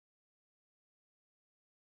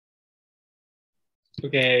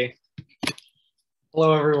Okay.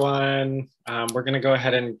 Hello, everyone. We're going to go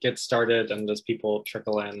ahead and get started, and as people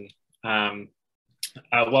trickle in.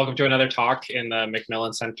 Welcome to another talk in the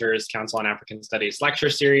Macmillan Center's Council on African Studies lecture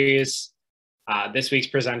series. This week's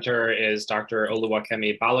presenter is Dr.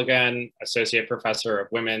 Oluwakemi Balogun, Associate Professor of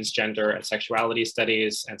Women's, Gender, and Sexuality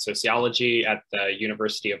Studies and Sociology at the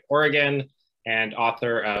University of Oregon, and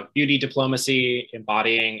author of Beauty Diplomacy,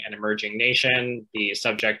 Embodying an Emerging Nation, the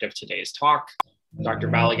subject of today's talk. Dr.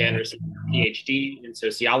 Balogun received a PhD in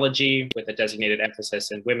sociology with a designated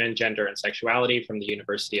emphasis in women, gender, and sexuality from the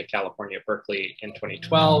University of California, Berkeley in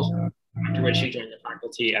 2012, after which she joined the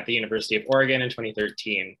faculty at the University of Oregon in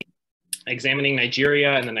 2013. Examining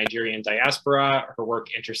Nigeria and the Nigerian diaspora, her work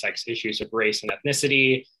intersects issues of race and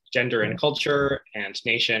ethnicity, gender and culture, and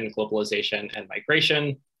nation, globalization, and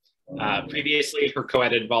migration. Previously, her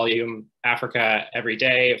co-edited volume, Africa Every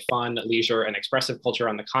Day, Fun, Leisure, and Expressive Culture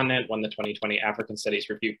on the Continent won the 2020 African Studies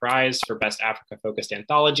Review Prize for Best Africa-Focused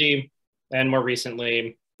Anthology. And more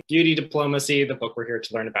recently, Beauty Diplomacy, the book we're here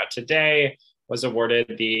to learn about today, was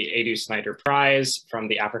awarded the Edu Snyder Prize from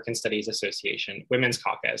the African Studies Association Women's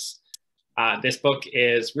Caucus. This book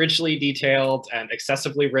is richly detailed and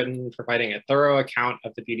excessively written, providing a thorough account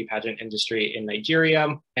of the beauty pageant industry in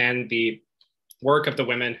Nigeria and the work of the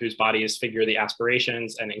women whose bodies figure the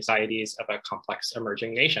aspirations and anxieties of a complex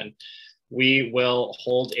emerging nation. We will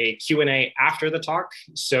hold a Q&A after the talk,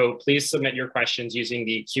 so please submit your questions using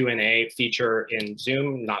the Q&A feature in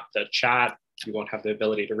Zoom, not the chat. You won't have the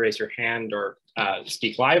ability to raise your hand or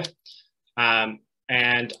speak live.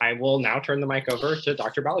 And I will now turn the mic over to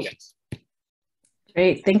Dr. Balogun.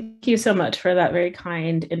 Great, thank you so much for that very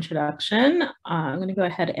kind introduction. I'm going to go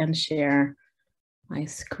ahead and share my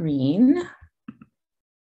screen.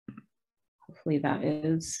 Hopefully that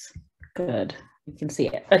is good. You can see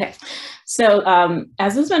it. Okay, so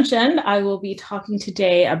as was mentioned, I will be talking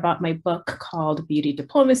today about my book called Beauty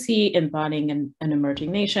Diplomacy, Embodying an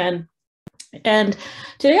Emerging Nation. And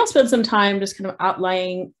today I'll spend some time just kind of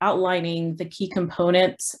outlining the key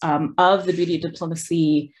components of the beauty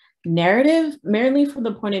diplomacy narrative, mainly from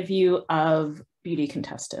the point of view of beauty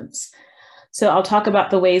contestants. So I'll talk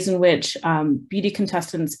about the ways in which beauty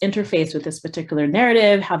contestants interface with this particular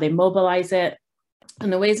narrative, how they mobilize it,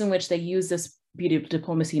 and the ways in which they use this beauty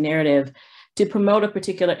diplomacy narrative to promote a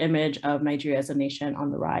particular image of Nigeria as a nation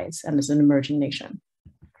on the rise and as an emerging nation.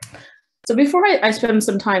 So before I spend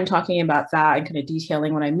some time talking about that and kind of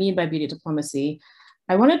detailing what I mean by beauty diplomacy,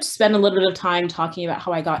 I wanted to spend a little bit of time talking about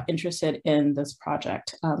how I got interested in this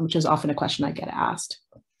project, which is often a question I get asked.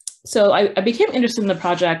 So I became interested in the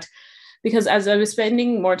project because as I was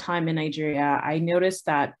spending more time in Nigeria, I noticed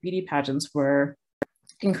that beauty pageants were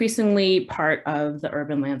increasingly part of the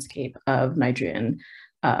urban landscape of Nigerian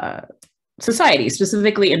society,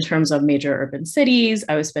 specifically in terms of major urban cities.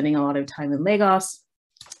 I was spending a lot of time in Lagos,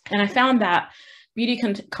 and I found that beauty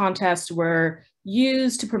contests were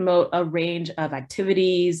used to promote a range of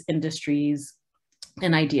activities, industries,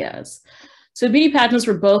 and ideas. So beauty pageants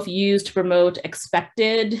were both used to promote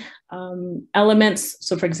expected elements.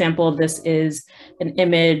 So for example, this is an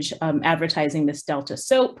image advertising this Delta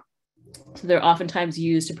soap. So they're oftentimes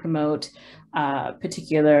used to promote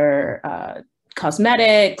particular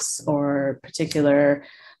cosmetics or particular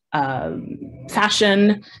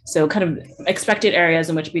fashion. So kind of expected areas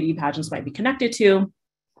in which beauty pageants might be connected to.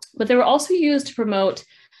 But they were also used to promote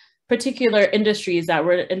particular industries that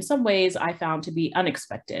were in some ways I found to be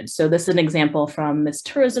unexpected. So this is an example from Miss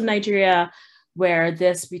Tourism Nigeria, where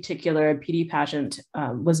this particular beauty pageant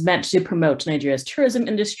was meant to promote Nigeria's tourism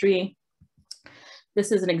industry.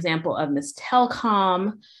 This is an example of Miss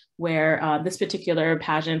Telecom, where this particular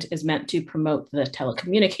pageant is meant to promote the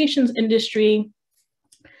telecommunications industry.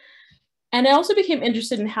 And I also became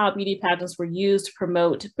interested in how beauty pageants were used to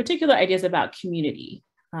promote particular ideas about community.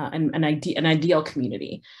 An ideal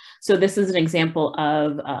community. So this is an example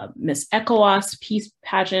of Miss ECOWAS peace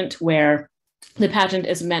pageant, where the pageant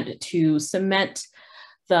is meant to cement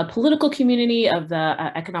the political community of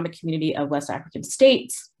the economic community of West African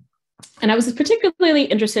states. And I was particularly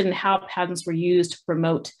interested in how pageants were used to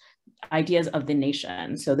promote ideas of the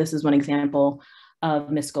nation. So this is one example of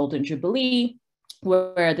Miss Golden Jubilee,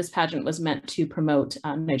 where this pageant was meant to promote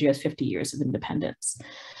Nigeria's 50 years of independence.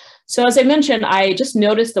 So as I mentioned, I just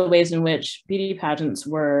noticed the ways in which beauty pageants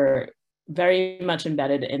were very much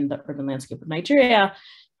embedded in the urban landscape of Nigeria.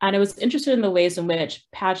 And I was interested in the ways in which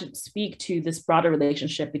pageants speak to this broader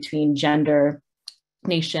relationship between gender,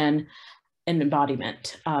 nation, and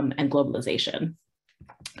embodiment, and globalization.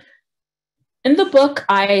 In the book,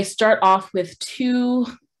 I start off with two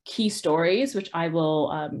key stories, which I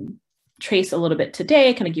will trace a little bit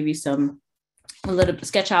today, kind of give you some a little bit,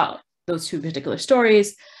 sketch out those two particular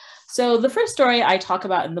stories. So the first story I talk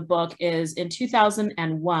about in the book is in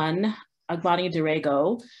 2001, Agbani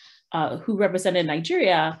Dirego, who represented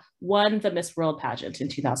Nigeria, won the Miss World pageant in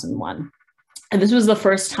 2001. And this was the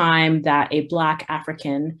first time that a Black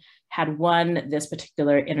African had won this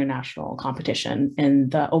particular international competition in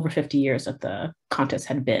the over 50 years that the contest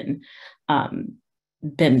had been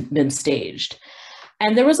staged.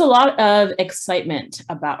 And there was a lot of excitement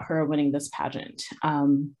about her winning this pageant.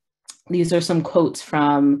 These are some quotes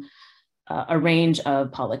from a range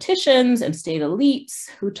of politicians and state elites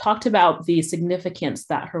who talked about the significance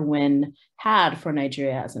that her win had for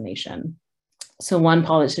Nigeria as a nation. So one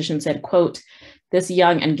politician said, quote, "This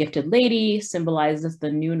young and gifted lady symbolizes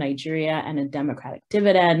the new Nigeria and a democratic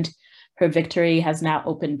dividend. Her victory has now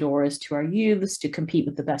opened doors to our youths to compete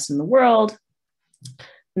with the best in the world."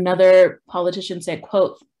 Another politician said,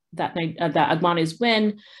 quote, that Agbani's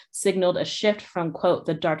win signaled a shift from, quote,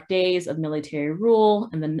 the dark days of military rule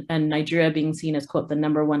and Nigeria being seen as, quote, the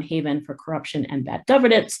 #1 haven for corruption and bad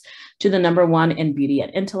governance to the #1 in beauty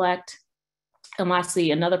and intellect. And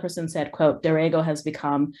lastly, another person said, quote, "Dirego has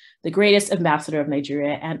become the greatest ambassador of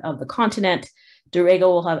Nigeria and of the continent. Dirego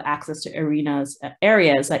will have access to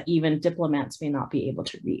areas that even diplomats may not be able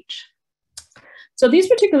to reach." So these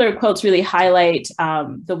particular quotes really highlight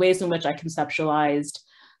the ways in which I conceptualized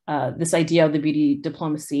this idea of the beauty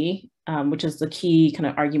diplomacy, which is the key kind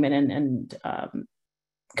of argument and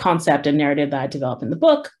concept and narrative that I developed in the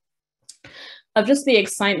book, of just the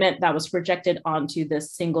excitement that was projected onto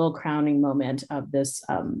this single crowning moment of this,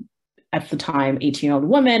 at the time, 18-year-old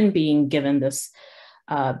woman being given this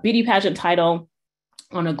beauty pageant title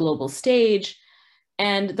on a global stage,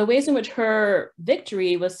 and the ways in which her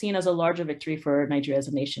victory was seen as a larger victory for Nigeria as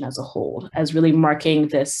a nation as a whole, as really marking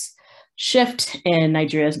this shift in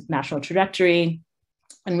Nigeria's national trajectory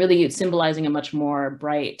and really symbolizing a much more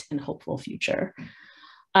bright and hopeful future.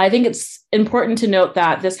 I think it's important to note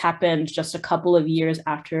that this happened just a couple of years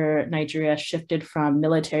after Nigeria shifted from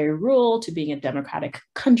military rule to being a democratic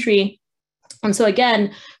country. And so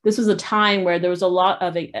again, this was a time where there was a lot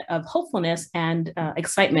of hopefulness and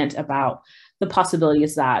excitement about the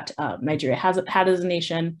possibilities that Nigeria had as a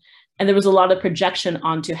nation. And there was a lot of projection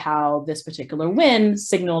onto how this particular win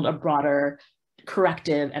signaled a broader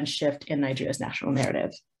corrective and shift in Nigeria's national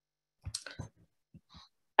narrative.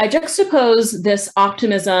 I juxtapose this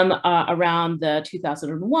optimism around the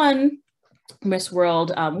 2001 Miss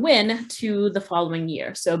World win to the following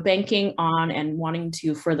year. So banking on and wanting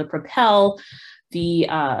to further propel the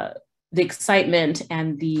excitement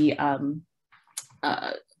and the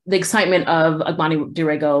excitement of Agbani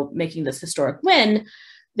Dirego making this historic win,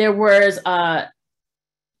 there was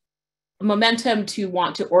momentum to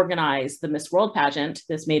want to organize the Miss World pageant,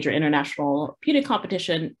 this major international beauty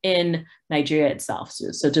competition in Nigeria itself.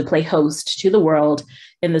 So to play host to the world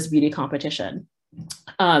in this beauty competition.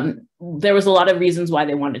 There was a lot of reasons why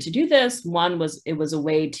they wanted to do this. One was it was a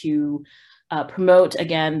way to promote,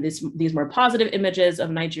 again, these more positive images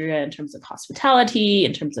of Nigeria in terms of hospitality,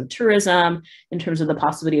 in terms of tourism, in terms of the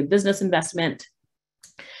possibility of business investment.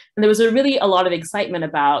 And there was really a lot of excitement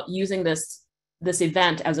about using this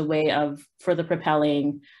event as a way of further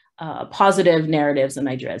propelling positive narratives of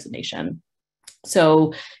Nigeria as a nation.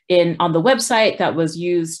 So on the website that was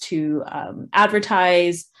used to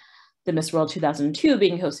advertise the Miss World 2002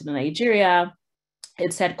 being hosted in Nigeria,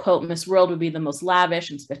 it said, quote, "Miss World would be the most lavish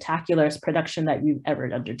and spectacular production that you've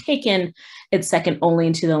ever undertaken. It's second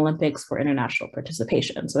only to the Olympics for international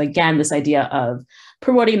participation." So again, this idea of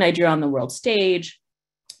promoting Nigeria on the world stage,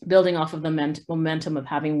 building off of the momentum of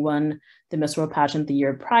having won the Miss World pageant the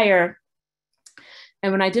year prior.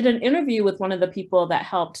 And when I did an interview with one of the people that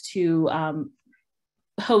helped to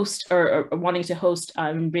host or wanting to host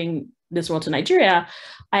and bring Miss World to Nigeria,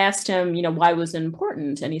 I asked him, why was it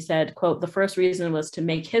important? And he said, quote, "The first reason was to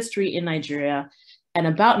make history in Nigeria and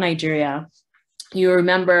about Nigeria. You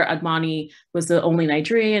remember Agbani was the only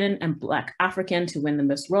Nigerian and Black African to win the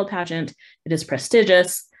Miss World pageant. It is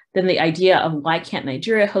prestigious. Then the idea of why can't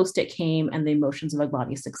Nigeria host it came, and the emotions of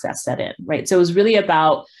Agbani's success set in, right? So it was really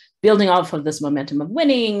about building off of this momentum of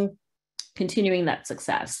winning, continuing that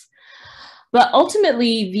success. But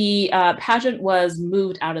ultimately, the pageant was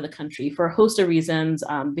moved out of the country for a host of reasons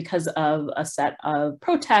because of a set of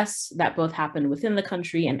protests that both happened within the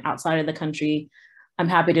country and outside of the country. I'm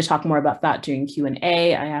happy to talk more about that during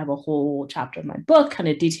Q&A. I have a whole chapter in my book kind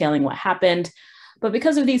of detailing what happened. But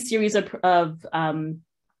because of these series of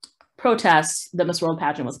protests, the Miss World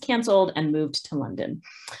pageant was canceled and moved to London.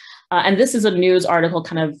 And this is a news article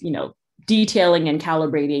kind of, detailing and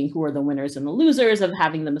calibrating who are the winners and the losers of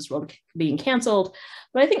having the Miss World being canceled.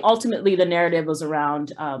 But I think ultimately the narrative was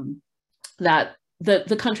around that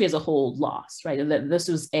the country as a whole lost, right? And that this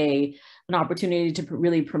was an opportunity to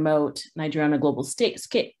really promote Nigeria on a global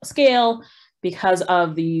scale because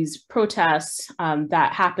of these protests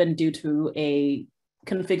that happened due to a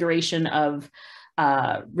configuration of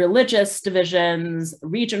religious divisions,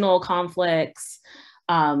 regional conflicts,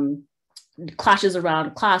 clashes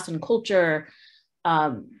around class and culture,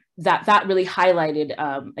 that really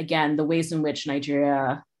highlighted, again, the ways in which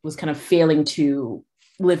Nigeria was kind of failing to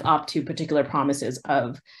live up to particular promises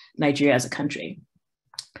of Nigeria as a country.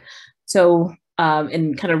 So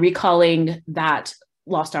in kind of recalling that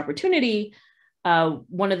lost opportunity,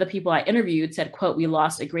 one of the people I interviewed said, quote, "We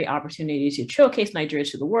lost a great opportunity to showcase Nigeria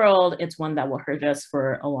to the world. It's one that will hurt us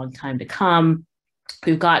for a long time to come.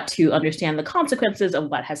 We've got to understand the consequences of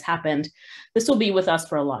what has happened. This will be with us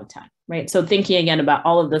for a long time," right? So thinking again about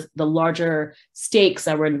all of the larger stakes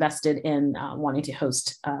that were invested in wanting to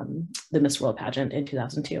host the Miss World pageant in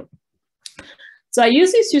 2002. So I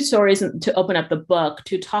use these two stories to open up the book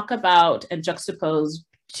to talk about and juxtapose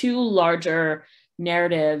two larger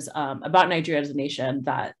narratives about Nigeria as a nation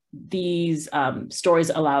that these stories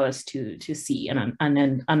allow us to see and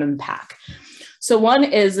unpack. So one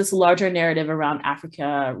is this larger narrative around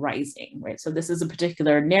Africa rising, right? So this is a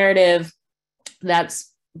particular narrative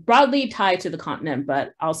that's broadly tied to the continent,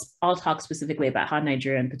 but I'll talk specifically about how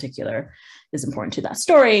Nigeria in particular is important to that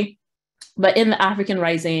story. But in the African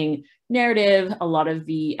rising narrative, a lot of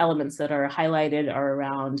the elements that are highlighted are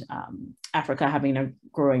around Africa having a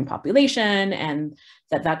growing population, and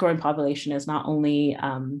that growing population is not only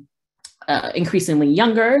increasingly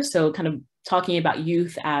younger, so kind of talking about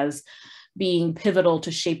youth as being pivotal to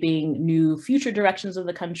shaping new future directions of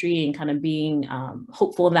the country and kind of being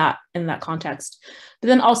hopeful in that context, but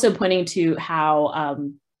then also pointing to how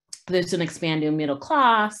there's an expanding middle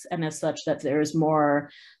class, and as such that there's more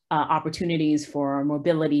opportunities for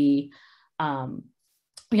mobility, kind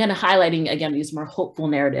of highlighting again these more hopeful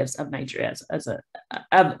narratives of Nigeria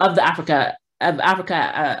of Africa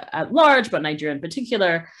at large, but Nigeria in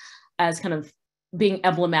particular, as kind of being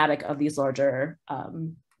emblematic of these larger,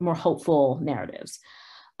 more hopeful narratives.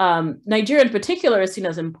 Nigeria in particular is seen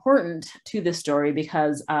as important to this story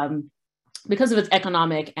because of its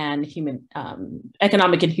economic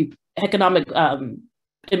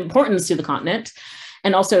importance to the continent,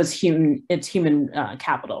 and also its human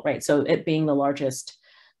capital, right? So it being the largest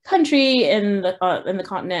country in the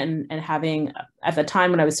continent, and having, at the time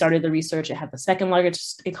when I started the research, it had the second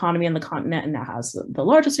largest economy in the continent, and now has the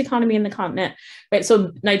largest economy in the continent, right?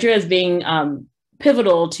 So Nigeria is being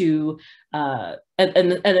pivotal to, and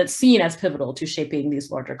it's seen as pivotal to shaping these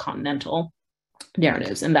larger continental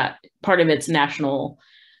narratives, and that part of its national,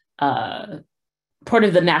 part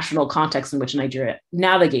of the national context in which Nigeria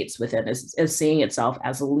navigates within is seeing itself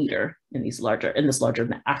as a leader in this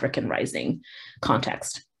larger African rising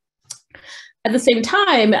context. At the same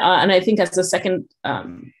time, and I think that's the second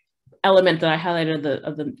element that I highlighted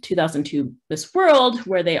of the 2002 Miss World,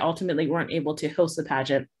 where they ultimately weren't able to host the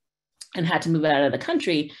pageant and had to move out of the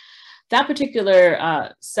country, that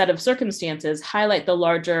particular set of circumstances highlight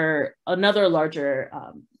another larger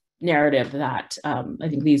narrative that I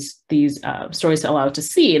think these stories allow us to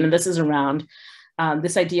see. And this is around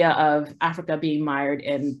this idea of Africa being mired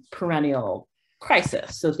in perennial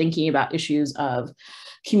crisis. So thinking about issues of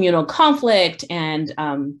communal conflict and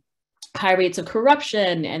high rates of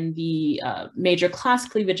corruption and the major class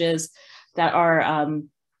cleavages that are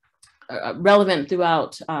relevant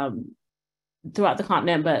throughout the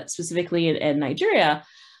continent, but specifically in Nigeria,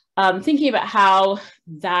 thinking about how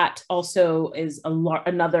that also is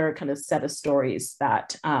another kind of set of stories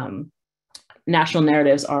that national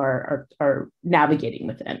narratives are navigating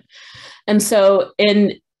within. And so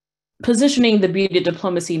in positioning the beauty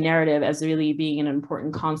diplomacy narrative as really being an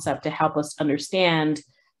important concept to help us understand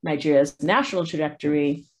Nigeria's national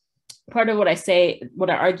trajectory, part of what I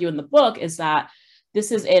argue in the book is that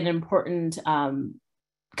this is an important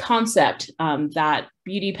concept that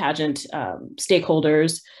beauty pageant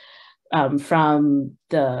stakeholders, from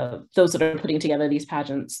those that are putting together these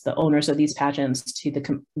pageants, the owners of these pageants, to the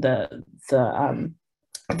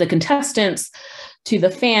contestants, to the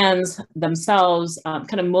fans themselves,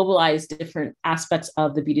 kind of mobilize different aspects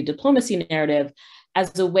of the beauty diplomacy narrative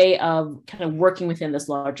as a way of kind of working within this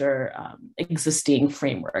larger existing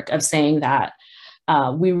framework of saying that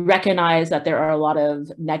we recognize that there are a lot of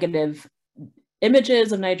negative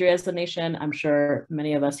images of Nigeria as a nation. I'm sure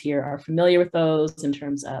many of us here are familiar with those in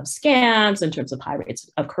terms of scams, in terms of high rates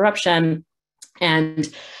of corruption. And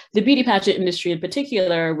the beauty pageant industry in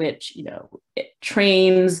particular, which, you know, it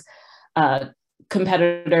trains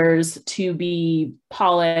competitors to be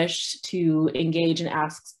polished, to engage in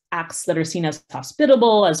acts that are seen as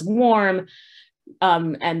hospitable, as warm,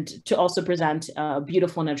 and to also present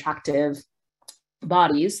beautiful and attractive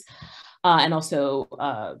bodies, and also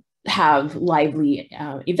have lively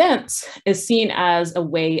events, is seen as a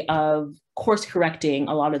way of course correcting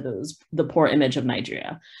a lot of the poor image of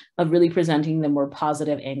Nigeria, of really presenting the more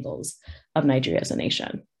positive angles of Nigeria as a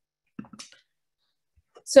nation.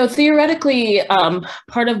 So theoretically,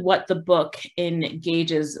 part of what the book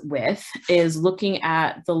engages with is looking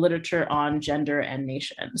at the literature on gender and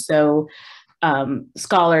nation. So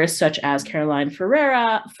scholars such as Caroline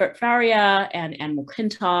Faria and Anne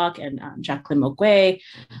McClintock and Jacqueline Mogwai,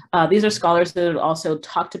 these are scholars that have also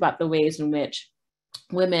talked about the ways in which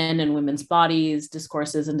women and women's bodies,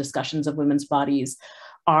 discourses and discussions of women's bodies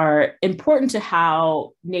are important to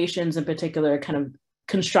how nations in particular kind of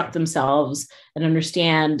construct themselves and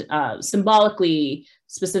understand symbolically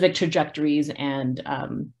specific trajectories and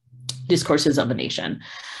discourses of a nation.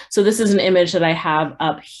 So this is an image that I have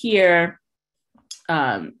up here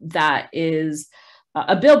that is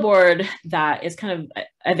a billboard that is kind of,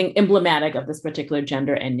 I think, emblematic of this particular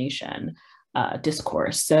gender and nation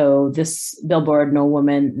discourse. So this billboard, "No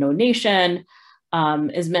Woman, No Nation,"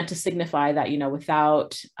 is meant to signify that, you know,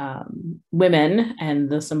 without women and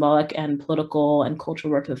the symbolic and political and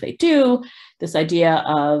cultural work that they do, this idea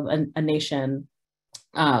of a nation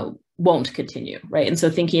won't continue, right? And so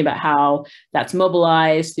thinking about how that's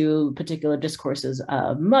mobilized through particular discourses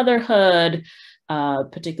of motherhood,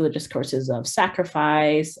 particular discourses of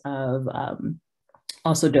sacrifice, of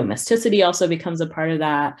also domesticity also becomes a part of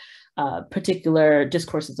that, particular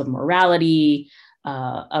discourses of morality,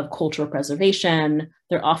 of cultural preservation.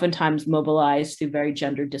 They're oftentimes mobilized through very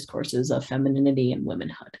gendered discourses of femininity and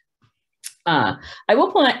womanhood. I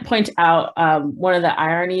will point out one of the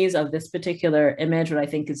ironies of this particular image, what I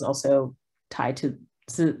think is also tied to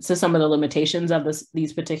some of the limitations of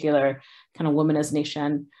these particular kind of woman as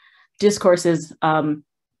nation discourses,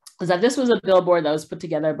 is that this was a billboard that was put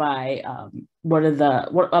together by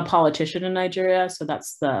a politician in Nigeria. So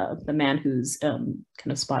that's the man who's kind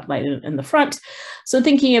of spotlighted in the front. So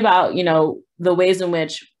thinking about, you know, the ways in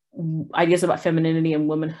which ideas about femininity and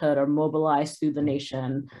womanhood are mobilized through the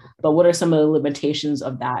nation, but what are some of the limitations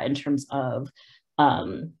of that in terms of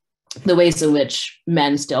the ways in which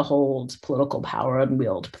men still hold political power and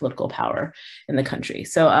wield political power in the country.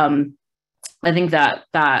 So I think that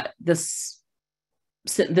this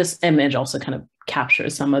image also kind of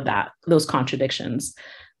captures some of those contradictions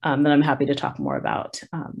that I'm happy to talk more about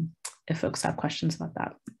if folks have questions about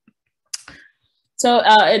that. So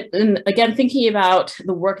and again, thinking about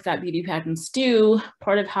the work that beauty pageants do,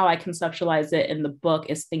 part of how I conceptualize it in the book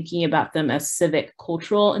is thinking about them as civic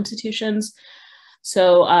cultural institutions.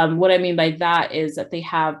 So what I mean by that is that they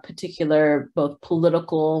have particular both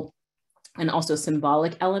political and also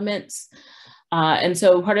symbolic elements. And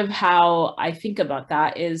so part of how I think about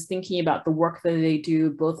that is thinking about the work that they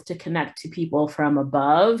do both to connect to people from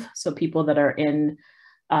above, so people that are in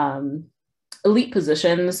elite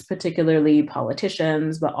positions, particularly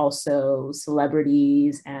politicians, but also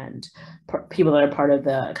celebrities and people that are part of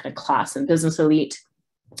the kind of class and business elite.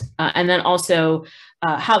 And then also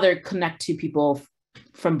how they connect to people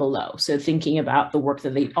from below. So thinking about the work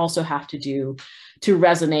that they also have to do to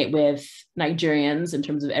resonate with Nigerians in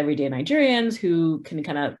terms of everyday Nigerians who can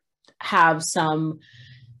kind of have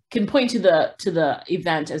can point to the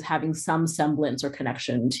event as having some semblance or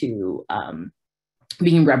connection to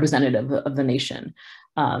being representative of the nation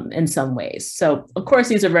in some ways. So of course,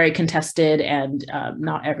 these are very contested and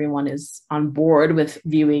not everyone is on board with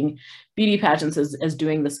viewing beauty pageants as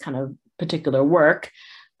doing this kind of particular work.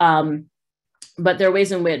 But there are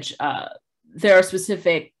ways in which there are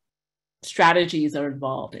specific strategies that are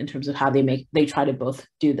involved in terms of how they try to both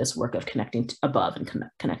do this work of connecting above and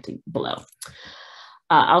connecting below.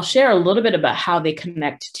 I'll share a little bit about how they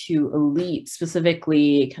connect to elites,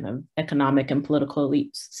 specifically kind of economic and political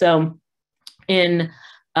elites. So in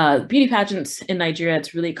beauty pageants in Nigeria,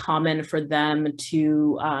 it's really common for them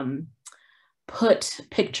to put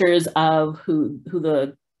pictures of who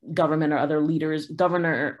the government or other leaders,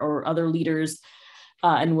 governor or other leaders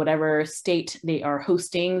in whatever state they are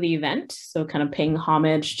hosting the event. So kind of paying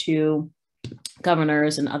homage to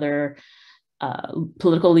governors and other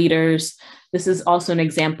political leaders. This is also an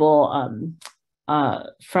example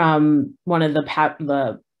from one of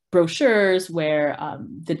the brochures where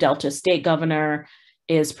the Delta state governor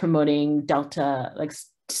is promoting Delta, like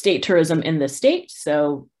state tourism in the state.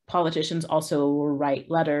 So politicians also write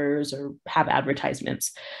letters or have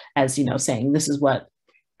advertisements as, saying, this is what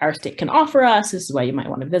our state can offer us, this is why you might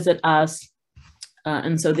want to visit us.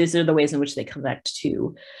 And so these are the ways in which they connect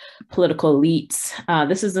to political elites.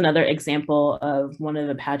 This is another example of one of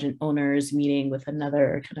the pageant owners meeting with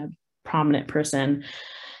another kind of prominent person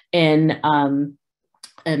in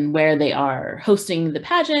and where they are hosting the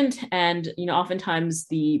pageant. And, oftentimes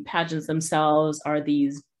the pageants themselves are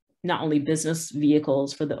these not only business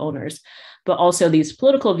vehicles for the owners, but also these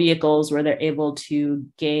political vehicles where they're able to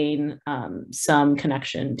gain some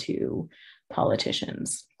connection to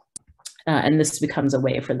politicians. And this becomes a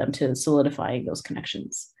way for them to solidify those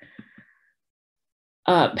connections.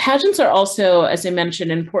 Pageants are also, as I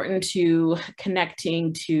mentioned, important to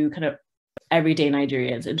connecting to kind of everyday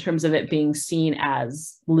Nigerians in terms of it being seen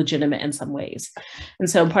as legitimate in some ways. And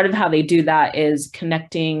so part of how they do that is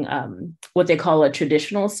connecting what they call a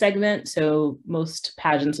traditional segment. So most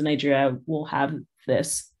pageants in Nigeria will have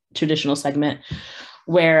this traditional segment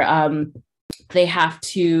where they have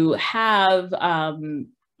to have,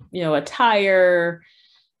 attire,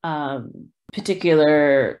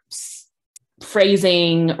 particular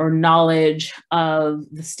phrasing or knowledge of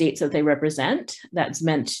the states that they represent that's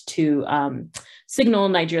meant to signal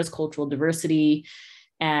Nigeria's cultural diversity.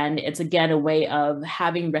 And it's, again, a way of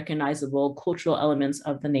having recognizable cultural elements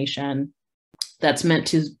of the nation that's meant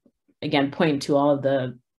to, again, point to all of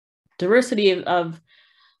the diversity of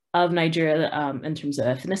Nigeria in terms of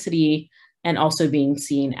ethnicity, and also being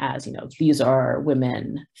seen as, these are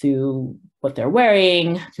women through what they're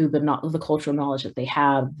wearing, through the cultural knowledge that they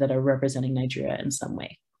have that are representing Nigeria in some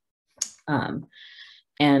way.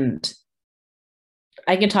 And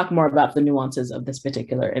I can talk more about the nuances of this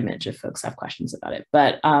particular image if folks have questions about it.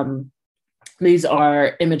 But these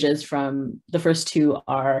are images from, the first two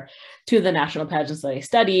are two of the national pageants that I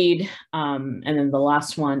studied. And then the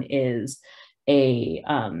last one is a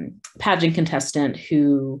pageant contestant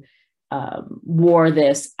who wore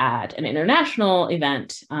this at an international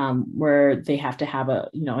event where they have to have a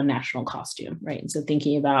national costume, right? And so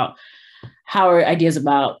thinking about how are ideas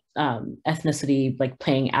about ethnicity like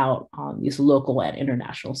playing out on these local and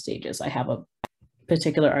international stages. I have a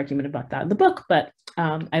particular argument about that in the book, but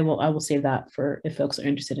I will save that for if folks are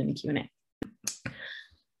interested in the Q&A.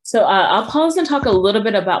 So I'll pause and talk a little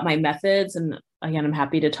bit about my methods, and again, I'm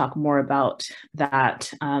happy to talk more about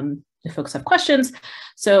that if folks have questions.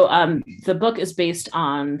 So the book is based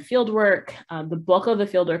on fieldwork. The bulk of the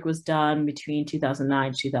fieldwork was done between 2009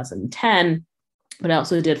 and 2010, but I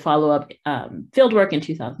also did follow-up fieldwork in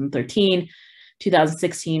 2013,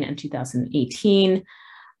 2016, and 2018.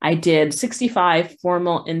 I did 65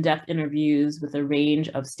 formal in-depth interviews with a range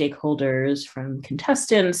of stakeholders, from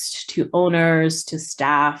contestants to owners to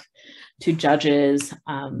staff to judges.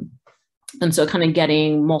 And so kind of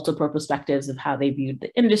getting multiple perspectives of how they viewed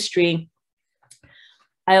the industry.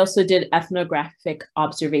 I also did ethnographic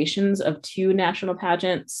observations of 2 national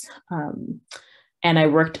pageants. And I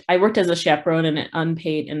worked as a chaperone and an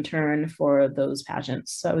unpaid intern for those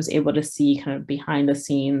pageants. So I was able to see kind of behind the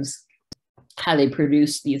scenes how they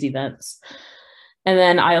produced these events. And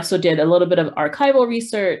then I also did a little bit of archival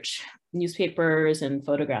research, newspapers and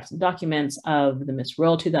photographs and documents of the Miss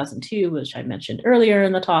World 2002, which I mentioned earlier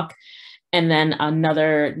in the talk. And then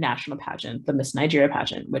another national pageant, the Miss Nigeria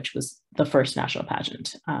pageant, which was the first national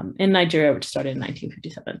pageant in Nigeria, which started in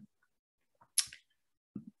 1957.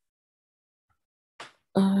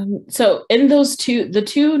 So in the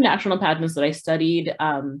two national pageants that I studied,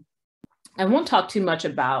 I won't talk too much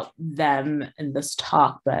about them in this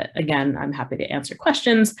talk, but again, I'm happy to answer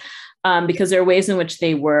questions because there are ways in which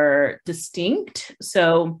they were distinct.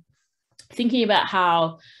 So thinking about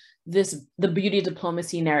how the beauty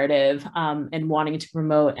diplomacy narrative and wanting to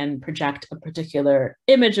promote and project a particular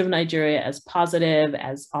image of Nigeria as positive,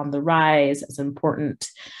 as on the rise, as important.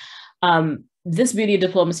 This beauty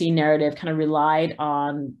diplomacy narrative kind of relied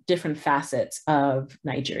on different facets of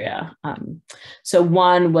Nigeria. So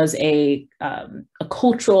one was a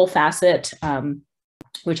cultural facet,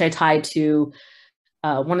 which I tied to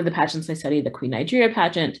one of the pageants I studied, the Queen Nigeria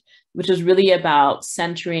pageant, which is really about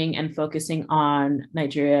centering and focusing on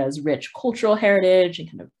Nigeria's rich cultural heritage and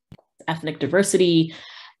kind of ethnic diversity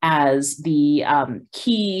as the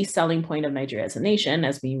key selling point of Nigeria as a nation,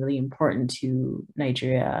 as being really important to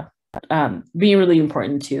Nigeria, being really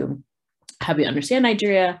important to how we understand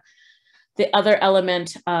Nigeria. The other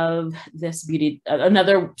element of this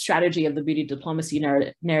another strategy of the beauty diplomacy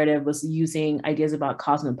narrative was using ideas about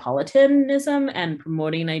cosmopolitanism and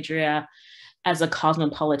promoting Nigeria as a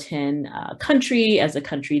cosmopolitan country, as a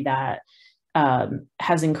country that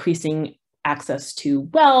has increasing access to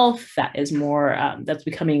wealth that is more, that's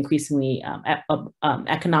becoming increasingly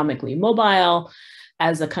economically mobile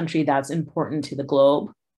as a country that's important to the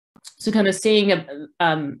globe. So kind of seeing,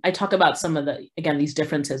 I talk about some of the, again, these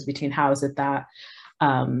differences between how is it that,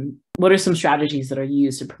 what are some strategies that are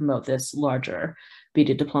used to promote this larger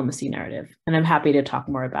beauty diplomacy narrative? And I'm happy to talk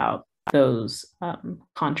more about those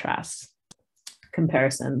contrasts,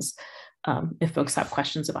 comparisons, if folks have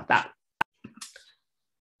questions about that.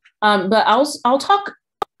 But I'll talk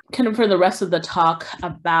kind of for the rest of the talk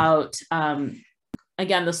about,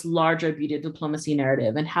 again, this larger beauty diplomacy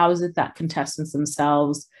narrative and how is it that contestants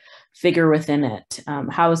themselves figure within it?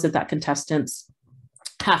 How is it that contestants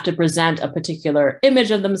have to present a particular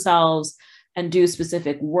image of themselves and do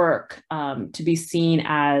specific work to be seen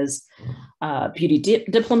as beauty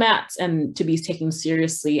diplomats and to be taken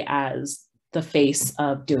seriously as the face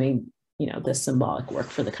of doing, this symbolic work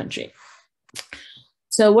for the country.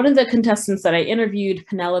 So one of the contestants that I interviewed,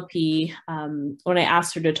 Penelope, when I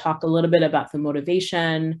asked her to talk a little bit about the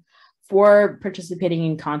motivation for participating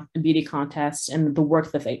in beauty contests and the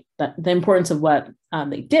work that the importance of what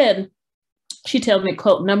they did, she told me,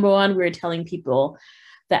 quote, "Number one, we were telling people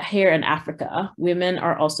that here in Africa, women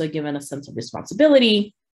are also given a sense of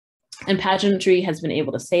responsibility, and pageantry has been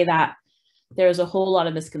able to say that. There's a whole lot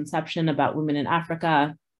of misconception about women in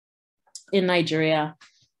Africa, in Nigeria,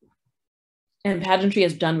 and pageantry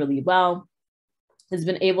has done really well, has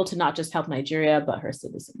been able to not just help Nigeria, but her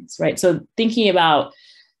citizens," right? So thinking about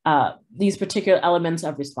these particular elements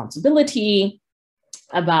of responsibility,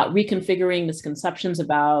 about reconfiguring misconceptions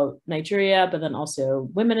about Nigeria, but then also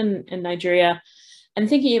women in Nigeria, and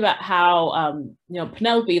thinking about how,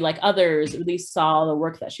 Penelope, like others, really saw the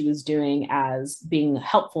work that she was doing as being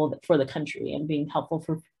helpful for the country and being helpful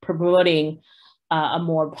for promoting a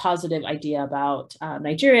more positive idea about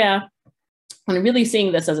Nigeria, and really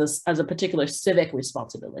seeing this as a particular civic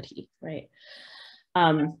responsibility, right?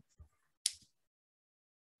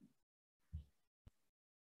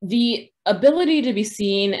 The ability to be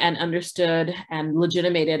seen and understood and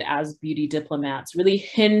legitimated as beauty diplomats really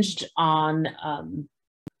hinged on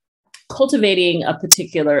cultivating a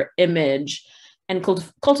particular image and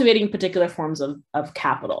cultivating particular forms of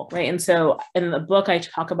capital, right? And so in the book, I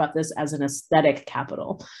talk about this as an aesthetic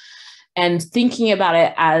capital and thinking about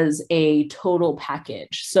it as a total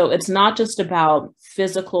package. So it's not just about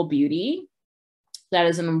physical beauty. That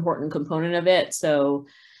is an important component of it. So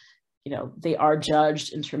they are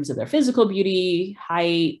judged in terms of their physical beauty,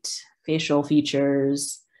 height, facial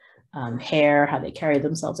features, hair, how they carry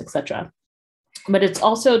themselves, etc. But it's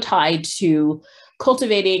also tied to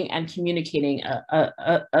cultivating and communicating a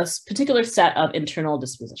particular set of internal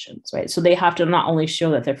dispositions, right? So they have to not only show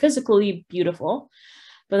that they're physically beautiful,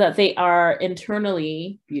 but that they are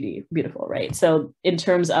internally beautiful, right? So in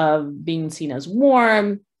terms of being seen as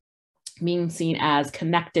warm, being seen as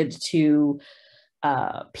connected to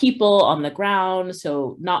people on the ground.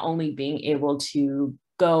 So not only being able to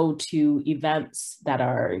go to events that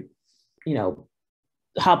are,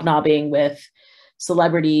 hobnobbing with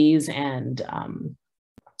celebrities and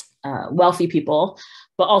wealthy people,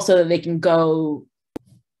 but also that they can go,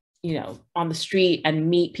 on the street and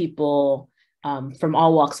meet people from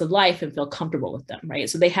all walks of life and feel comfortable with them, right?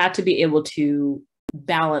 So they had to be able to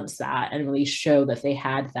balance that and really show that they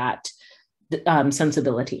had that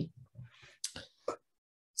sensibility.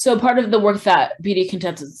 So part of the work that beauty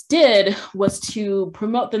contestants did was to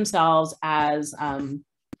promote themselves as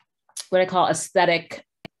what I call aesthetic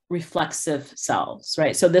reflexive selves,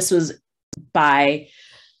 right? So this was by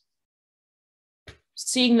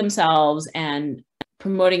seeing themselves and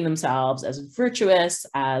promoting themselves as virtuous,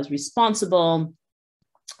 as responsible,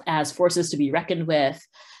 as forces to be reckoned with,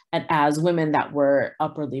 and as women that were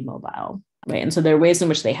upwardly mobile, right? And so there are ways in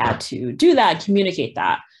which they had to do that, communicate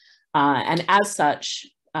that. And as such,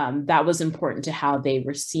 that was important to how they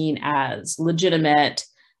were seen as legitimate,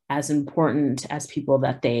 as important, as people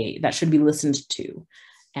that should be listened to,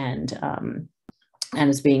 and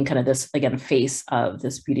as being kind of this, again, face of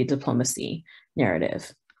this beauty diplomacy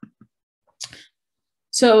narrative.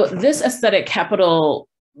 So this aesthetic capital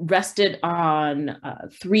rested on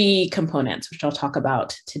three components, which I'll talk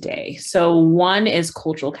about today. So one is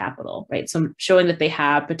cultural capital, right? So showing that they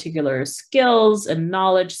have particular skills and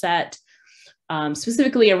knowledge set,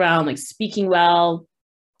 specifically around like speaking well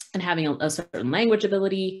and having a certain language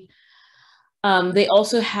ability. They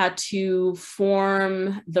also had to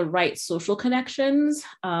form the right social connections.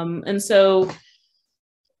 And so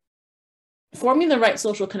forming the right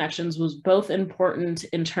social connections was both important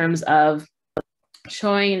in terms of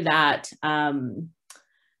showing that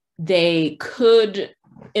they could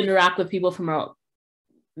interact with people from a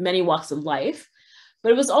many walks of life,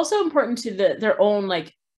 but it was also important to their own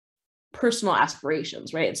like personal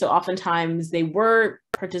aspirations, right? So oftentimes they were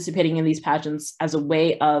participating in these pageants as a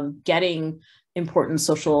way of getting important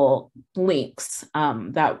social links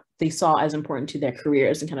that they saw as important to their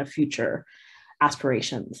careers and kind of future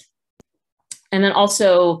aspirations. And then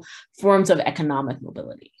also forms of economic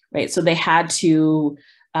mobility, right? So they had to,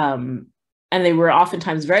 and they were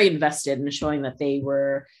oftentimes very invested in showing that they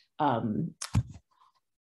were on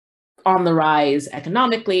the rise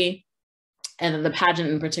economically, and then the pageant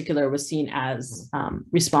in particular was seen as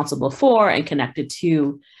responsible for and connected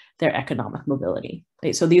to their economic mobility.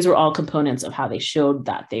 Right? So these were all components of how they showed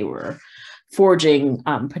that they were forging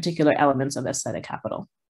particular elements of aesthetic capital.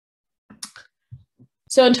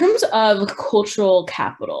 So in terms of cultural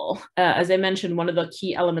capital, as I mentioned, one of the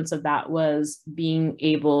key elements of that was being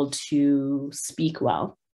able to speak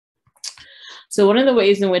well. So one of the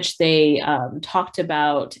ways in which they talked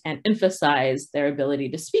about and emphasized their ability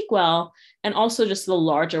to speak well, and also just the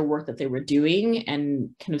larger work that they were doing and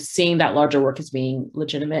kind of seeing that larger work as being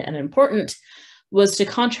legitimate and important, was to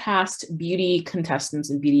contrast beauty contestants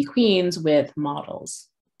and beauty queens with models.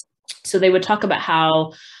 So they would talk about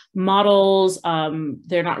how models,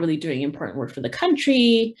 they're not really doing important work for the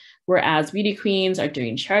country, whereas beauty queens are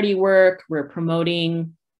doing charity work, we're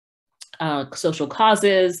promoting social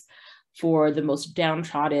causes for the most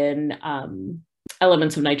downtrodden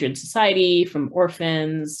elements of Nigerian society, from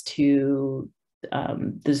orphans to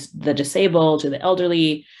the disabled to the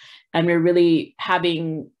elderly. And we're really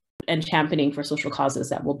having and championing for social causes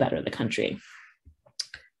that will better the country.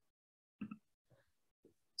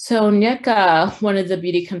 So Nneka, one of the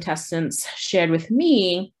beauty contestants, shared with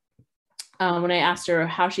me when I asked her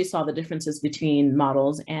how she saw the differences between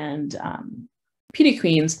models and beauty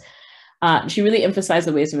queens. She really emphasized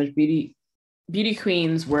the ways in which beauty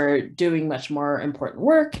queens were doing much more important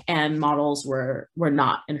work and models were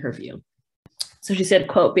not, in her view. So she said,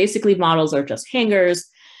 quote, basically models are just hangers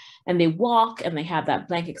and they walk and they have that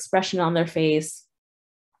blank expression on their face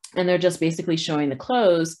and they're just basically showing the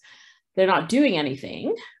clothes. They're not doing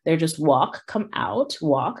anything. They're just walk, come out.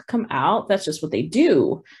 That's just what they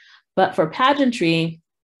do. But for pageantry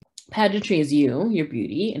is you, your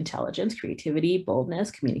beauty, intelligence, creativity,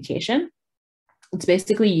 boldness, communication. It's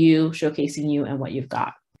basically you showcasing you and what you've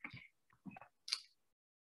got.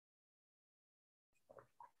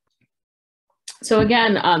 So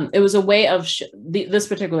again, it was a way of this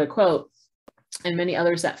particular quote and many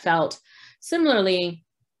others that felt similarly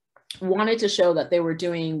wanted to show that they were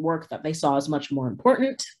doing work that they saw as much more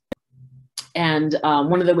important. And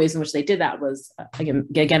one of the ways in which they did that was,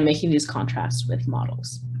 again making these contrasts with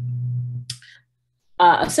models.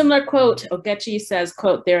 A similar quote, Ogechi says,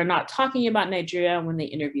 quote, they're not talking about Nigeria when they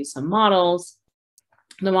interview some models.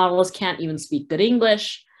 The models can't even speak good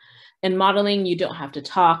English. In modeling, you don't have to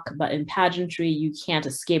talk, but in pageantry, you can't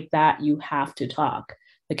escape that. You have to talk.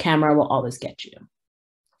 The camera will always get you.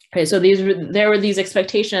 Okay, so there were these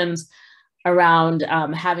expectations around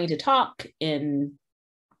having to talk in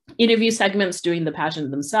interview segments during the pageant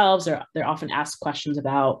themselves. They're often asked questions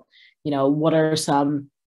about, what are some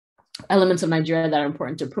elements of Nigeria that are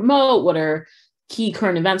important to promote? What are key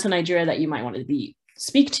current events in Nigeria that you might want to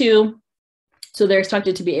speak to? So they're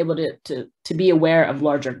expected to be able to be aware of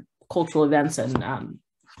larger cultural events and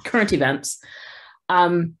current events.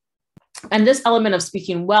 And this element of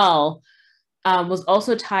speaking well was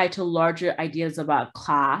also tied to larger ideas about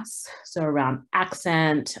class. So around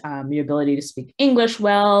accent, your ability to speak English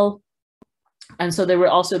well. And so there were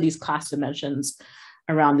also these class dimensions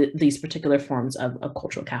around these particular forms of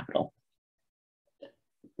cultural capital.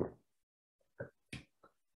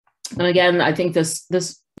 And again, I think this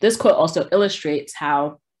quote also illustrates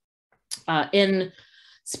how in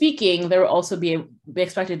speaking, they will also be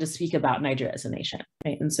expected to speak about Nigeria as a nation,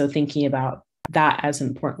 right? And so thinking about that as an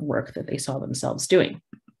important work that they saw themselves doing.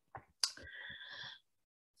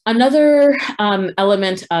 Another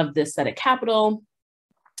element of the aesthetic capital,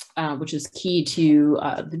 which is key to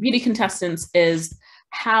the beauty contestants, is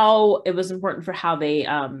how it was important for how they,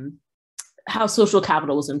 how social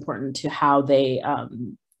capital was important to how they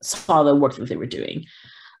saw the work that they were doing.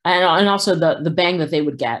 And also the bang that they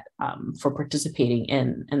would get for participating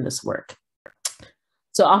in this work.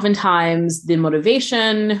 So oftentimes the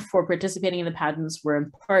motivation for participating in the pageants were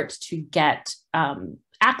in part to get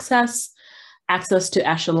access to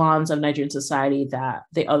echelons of Nigerian society that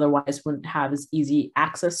they otherwise wouldn't have as easy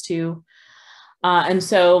access to. And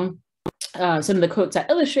so some of the quotes that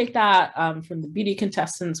illustrate that from the beauty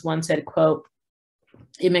contestants, one said, quote,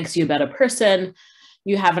 "It makes you a better person.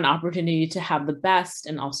 You have an opportunity to have the best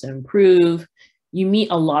and also improve. You meet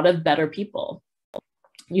a lot of better people.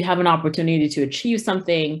 you have an opportunity to achieve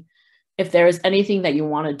something. If there is anything that you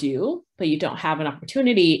want to do, but you don't have an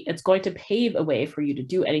opportunity, it's going to pave a way for you to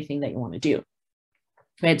do anything that you want to do.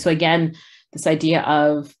 Right. So again, this idea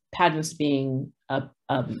of pageants being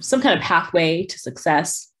some kind of pathway to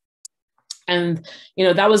success. And, you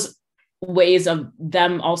know, that was ways of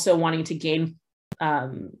them also wanting to gain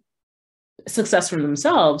success for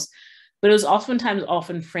themselves. But it was oftentimes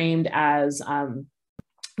often framed as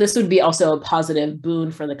this would be also a positive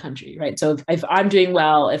boon for the country, right? So if I'm doing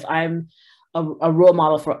well, if I'm a role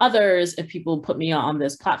model for others, if people put me on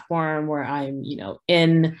this platform where I'm, you know,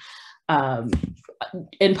 in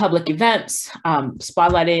public events,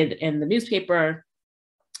 spotlighted in the newspaper,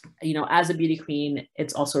 you know, as a beauty queen,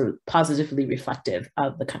 it's also positively reflective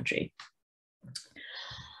of the country.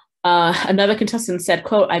 Another contestant said,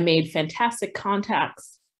 quote, "I made fantastic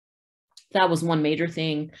contacts. That was one major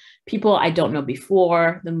thing. People I don't know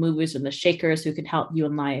before, the movers and the shakers who could help you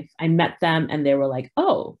in life. I met them and they were like,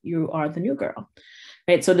 oh, you are the new girl."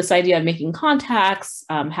 Right. So this idea of making contacts,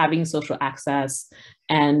 having social access,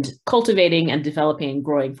 and cultivating and developing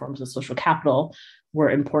growing forms of social capital were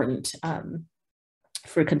important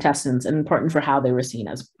for contestants and important for how they were seen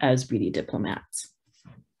as beauty diplomats.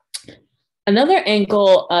 Another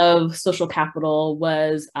angle of social capital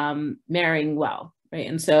was marrying well, right?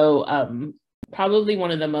 And so probably one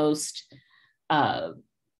of the most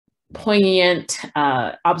poignant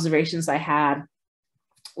observations I had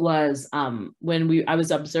was when I was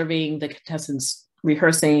observing the contestants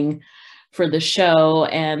rehearsing for the show,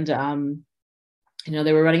 and you know,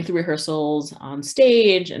 they were running through rehearsals on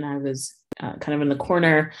stage, and I was kind of in the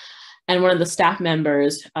corner, and one of the staff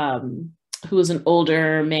members, who was an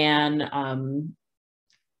older man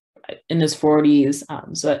in his 40s,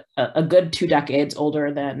 so a good 2 decades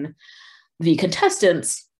older than the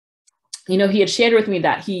contestants, you know, he had shared with me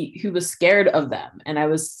that he was scared of them, and I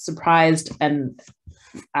was surprised and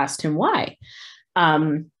asked him why.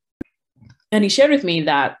 And he shared with me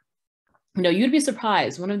that, you know, you'd be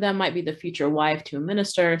surprised. One of them might be the future wife to a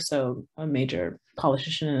minister, so a major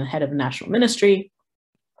politician and head of a national ministry.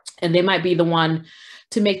 And they might be the one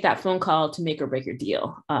to make that phone call to make or break your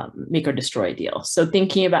deal, make or destroy a deal. So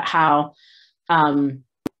thinking about how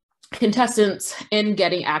contestants in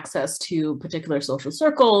getting access to particular social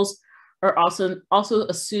circles are also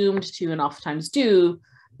assumed to, and oftentimes do,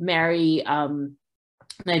 marry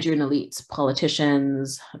Nigerian elites,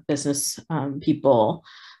 politicians, business people,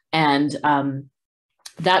 and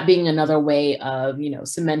that being another way of, you know,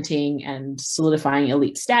 cementing and solidifying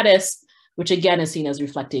elite status, which again is seen as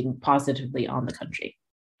reflecting positively on the country.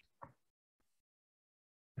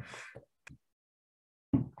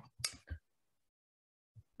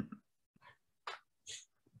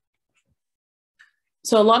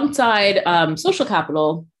 So alongside social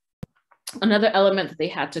capital, another element that they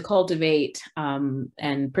had to cultivate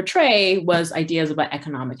and portray was ideas about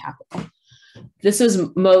economic capital. This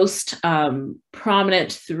is most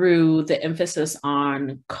prominent through the emphasis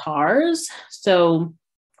on cars. So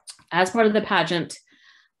as part of the pageant,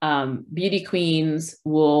 beauty queens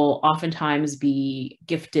will oftentimes be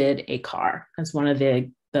gifted a car as one of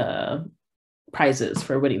the prizes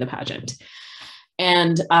for winning the pageant.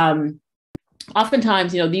 And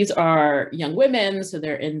oftentimes, you know, these are young women, so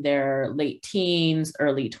they're in their late teens,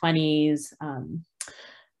 early 20s.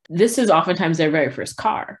 This is oftentimes their very first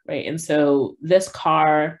car, right? And so this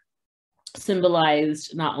car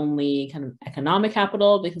symbolized not only kind of economic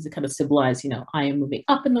capital, because it kind of symbolized, you know, I am moving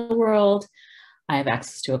up in the world, I have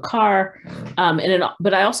access to a car.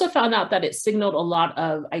 But I also found out that it signaled a lot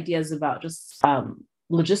of ideas about just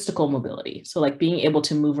logistical mobility. So like being able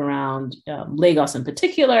to move around Lagos in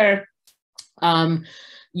particular.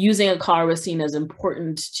 Using a car was seen as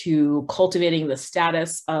important to cultivating the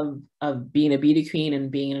status of being a beauty queen and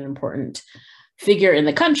being an important figure in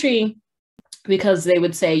the country, because they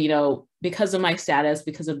would say, you know, because of my status,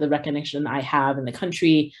 because of the recognition I have in the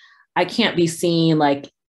country, I can't be seen like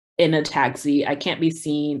in a taxi. I can't be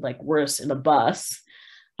seen like worse in a bus,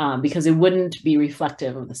 because it wouldn't be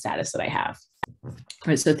reflective of the status that I have.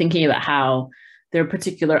 Right. So thinking about how there are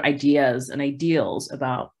particular ideas and ideals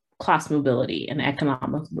about class mobility and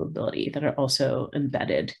economic mobility that are also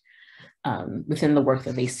embedded within the work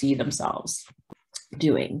that they see themselves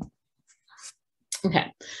doing.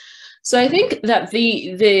 Okay, so I think that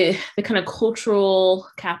the kind of cultural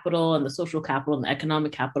capital and the social capital and the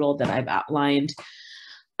economic capital that I've outlined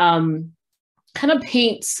kind of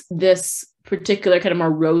paints this particular kind of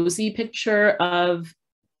more rosy picture of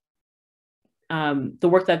the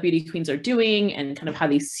work that beauty queens are doing and kind of how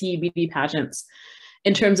they see beauty pageants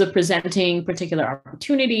in terms of presenting particular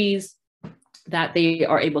opportunities that they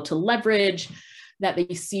are able to leverage that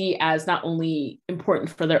they see as not only important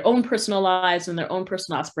for their own personal lives and their own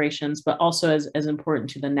personal aspirations, but also as important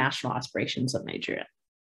to the national aspirations of Nigeria.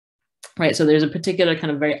 Right. So there's a particular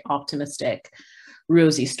kind of very optimistic,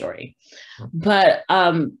 rosy story. But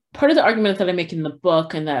part of the argument that I make in the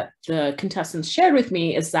book and that the contestants shared with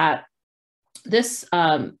me is that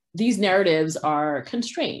these narratives are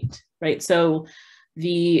constrained, right? So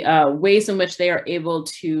the ways in which they are able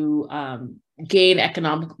to gain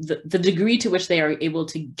the degree to which they are able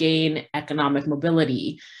to gain economic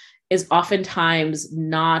mobility is oftentimes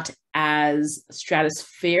not as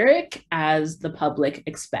stratospheric as the public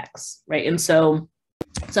expects, right? And so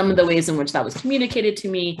some of the ways in which that was communicated to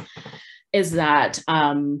me is that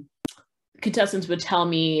contestants would tell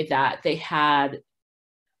me that they had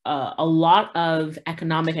a lot of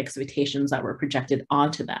economic expectations that were projected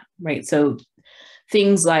onto them, right? So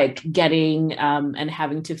things like getting and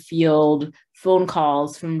having to field phone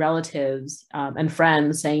calls from relatives and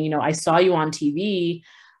friends saying, I saw you on TV,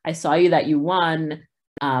 I saw you that you won.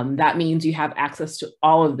 That means you have access to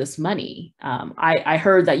all of this money. I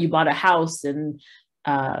heard that you bought a house in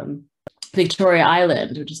Victoria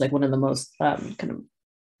Island, which is like one of the most kind of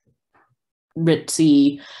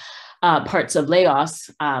ritzy parts of Lagos.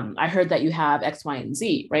 I heard that you have X, Y, and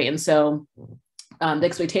Z, right? And so the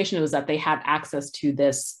expectation was that they had access to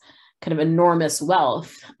this kind of enormous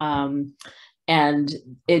wealth. And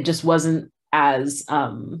it just wasn't as,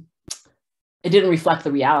 it didn't reflect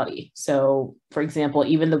the reality. So for example,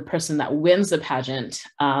 even the person that wins the pageant,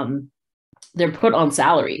 they're put on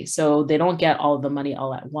salary. So they don't get all of the money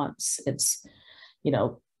all at once. It's,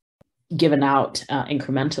 given out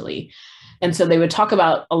incrementally. And so they would talk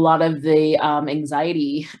about a lot of the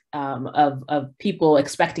anxiety of people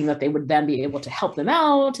expecting that they would then be able to help them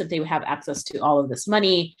out, that they would have access to all of this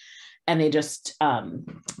money. And they just,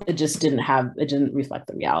 it didn't reflect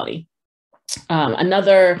the reality.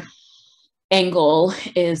 Another angle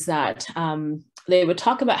is that they would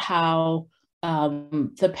talk about how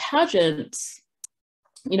the pageants,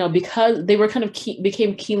 because they were kind of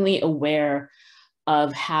became keenly aware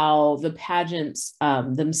of how the pageants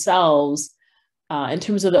themselves, in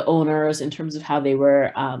terms of the owners, in terms of how they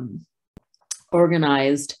were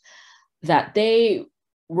organized, that they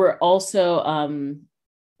were also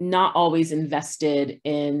not always invested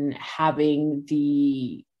in having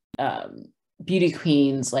the beauty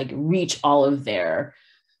queens like reach all of their,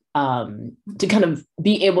 to kind of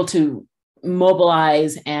be able to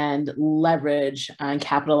mobilize and leverage and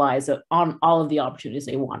capitalize on all of the opportunities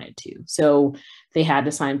they wanted to. So they had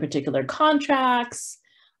to sign particular contracts.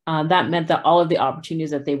 That meant that all of the opportunities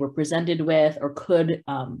that they were presented with or could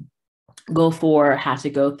go for had to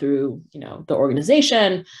go through, the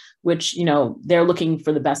organization, which, they're looking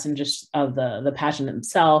for the best interest of the pageant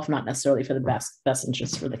itself, not necessarily for the best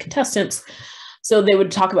interest for the contestants. So they would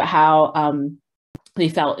talk about how they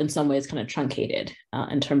felt in some ways kind of truncated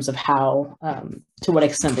in terms of how, to what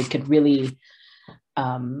extent they could really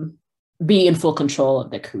be in full control of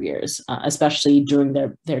their careers, especially during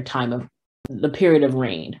their time of the period of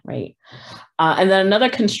reign, right? And then another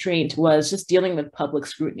constraint was just dealing with public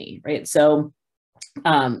scrutiny, right? So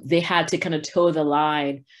they had to kind of toe the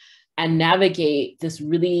line and navigate this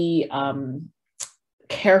really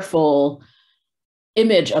careful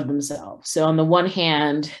image of themselves. So on the one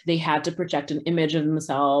hand, they had to project an image of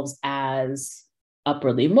themselves as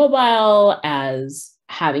upwardly mobile, as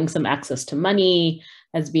having some access to money,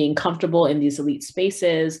 as being comfortable in these elite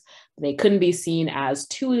spaces. They couldn't be seen as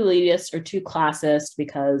too elitist or too classist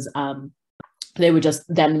because they would just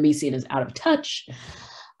then be seen as out of touch.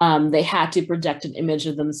 They had to project an image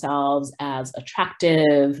of themselves as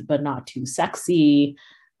attractive, but not too sexy.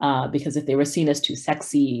 Because if they were seen as too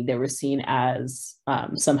sexy, they were seen as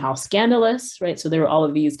somehow scandalous, right? So there were all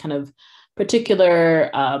of these kind of particular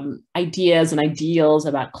ideas and ideals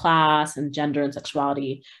about class and gender and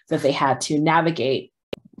sexuality that they had to navigate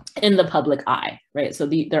in the public eye, right? So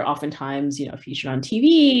they're oftentimes, featured on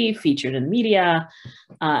TV, featured in media,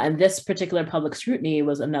 and this particular public scrutiny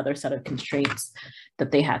was another set of constraints that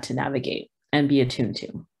they had to navigate and be attuned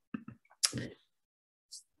to.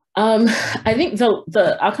 I think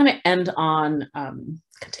I'll kind of end on,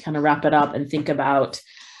 to kind of wrap it up and think about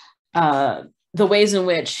the ways in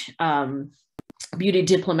which beauty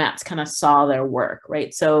diplomats kind of saw their work,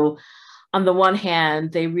 right? So on the one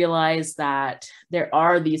hand, they realized that there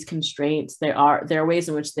are these constraints. There are ways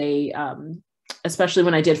in which they, especially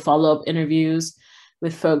when I did follow-up interviews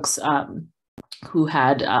with folks who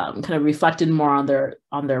had kind of reflected more on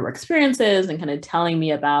their experiences and kind of telling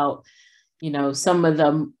me about, some of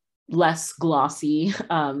the less glossy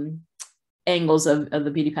angles of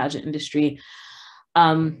the beauty pageant industry.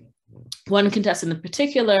 one contestant in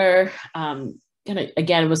particular, kind of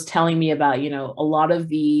again was telling me about, you know, a lot of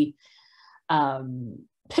the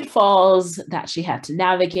pitfalls that she had to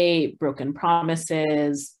navigate, broken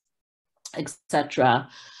promises, etc.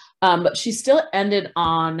 But she still ended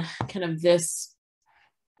on kind of this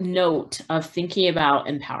note of thinking about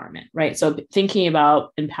empowerment, right? So thinking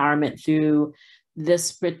about empowerment through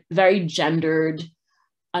this very gendered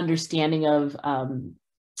understanding of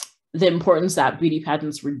the importance that beauty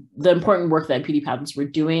pageants were, the important work that beauty pageants were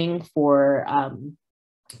doing for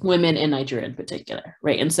women in Nigeria in particular,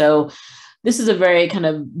 right? And so this is a very kind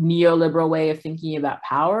of neoliberal way of thinking about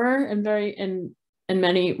power in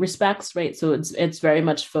many respects, right? So it's very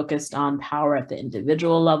much focused on power at the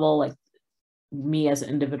individual level, like me as an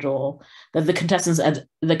individual, that the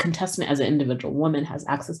contestant as an individual woman has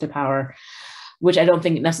access to power, which I don't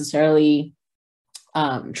think necessarily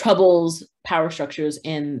troubles power structures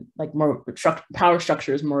in like more power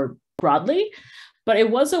structures more broadly. But it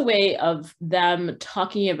was a way of them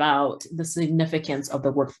talking about the significance of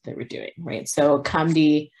the work that they were doing, right? So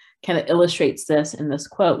Kamdi kind of illustrates this in this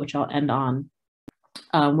quote, which I'll end on,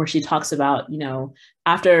 where she talks about, you know,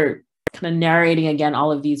 after kind of narrating again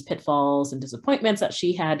all of these pitfalls and disappointments that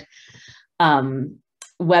she had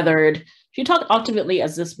weathered, she talked ultimately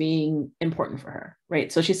as this being important for her,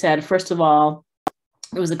 right? So she said, first of all,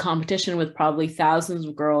 it was a competition with probably thousands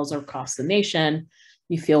of girls across the nation.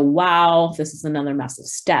 You feel, wow, this is another massive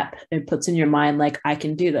step. It puts in your mind, like, I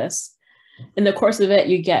can do this. In the course of it,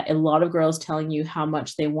 you get a lot of girls telling you how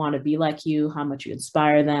much they want to be like you, how much you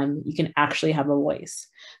inspire them. You can actually have a voice.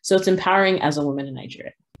 So it's empowering as a woman in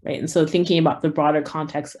Nigeria, right? And so thinking about the broader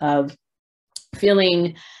context of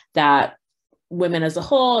feeling that women as a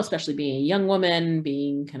whole, especially being a young woman,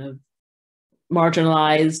 being kind of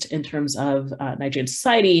marginalized in terms of Nigerian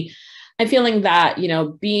society, I'm feeling that, you know,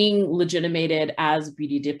 being legitimated as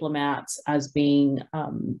beauty diplomats, as being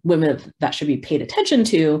women that should be paid attention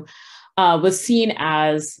to, was seen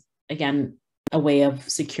as, again, a way of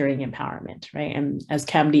securing empowerment, right? And as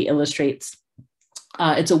Kamdi illustrates,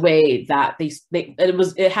 it's a way that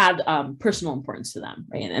it had personal importance to them,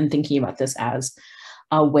 right? And thinking about this as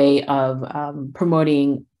a way of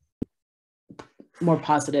promoting more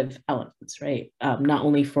positive elements, right? Not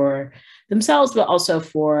only for themselves, but also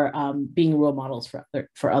for being role models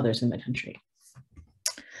for others in the country.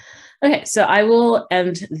 Okay, so I will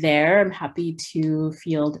end there. I'm happy to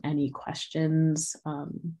field any questions.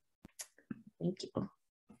 Thank you.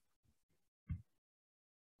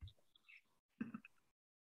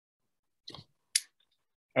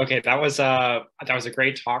 Okay, that was a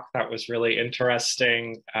great talk. That was really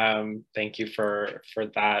interesting. Thank you for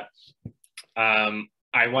that.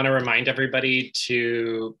 I want to remind everybody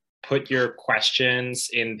to put your questions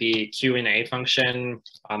in the Q&A function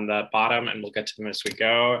on the bottom, and we'll get to them as we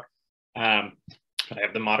go. But I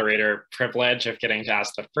have the moderator privilege of getting to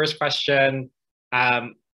ask the first question.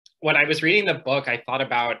 When I was reading the book, I thought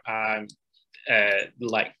about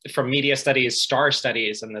like from media studies, star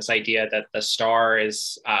studies, and this idea that the star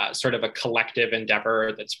is sort of a collective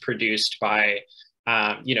endeavor that's produced by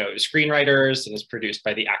you know, screenwriters, and is produced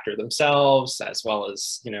by the actor themselves, as well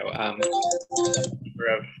as, you know, a number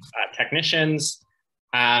of technicians.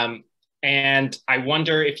 And I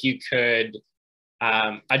wonder if you could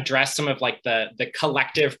address some of like the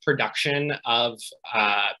collective production of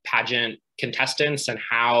pageant contestants, and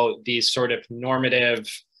how these sort of normative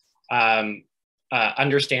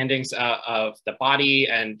understandings of the body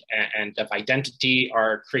and of identity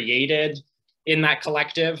are created in that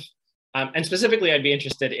collective. And specifically, I'd be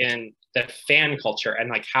interested in the fan culture and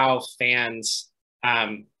like how fans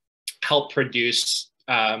help produce,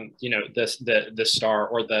 you know, the star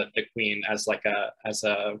or the queen as like as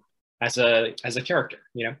a character,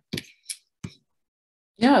 you know.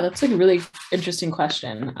 Yeah, that's a really interesting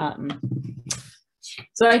question.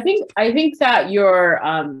 So I think that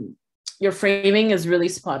your framing is really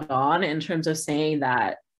spot on in terms of saying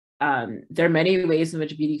that there are many ways in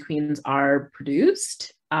which beauty queens are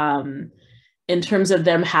produced, in terms of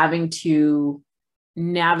them having to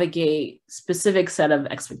navigate specific set of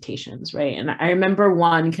expectations, right? And I remember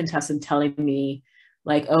one contestant telling me,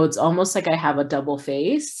 like, oh, it's almost like I have a double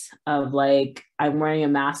face of like, I'm wearing a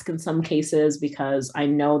mask in some cases because I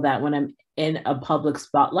know that when I'm in a public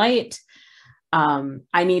spotlight,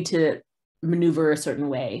 I need to maneuver a certain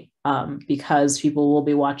way because people will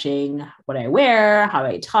be watching what I wear, how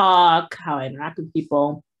I talk, how I interact with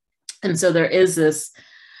people. And so there is this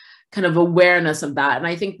kind of awareness of that. And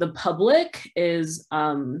I think the public is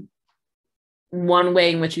one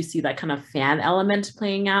way in which you see that kind of fan element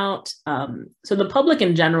playing out. So the public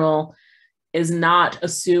in general is not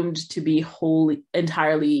assumed to be wholly,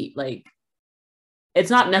 entirely, like, it's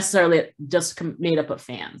not necessarily just made up of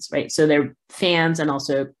fans, right? So they're fans and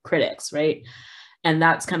also critics, right? And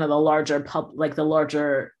that's kind of the larger the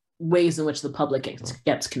larger ways in which the public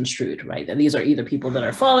gets construed, right? And these are either people that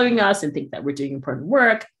are following us and think that we're doing important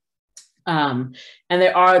work. And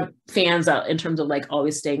there are fans out in terms of like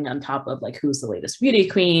always staying on top of like who's the latest beauty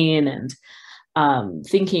queen and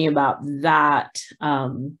thinking about that.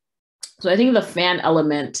 So I think the fan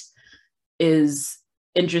element is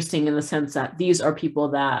interesting in the sense that these are people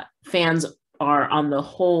that fans are on the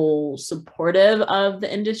whole supportive of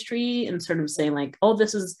the industry and sort of saying like, oh,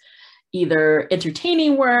 this is either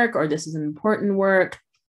entertaining work or this is an important work.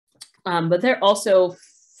 But they're also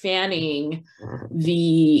fanning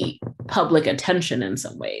the public attention in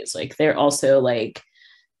some ways. Like they're also like,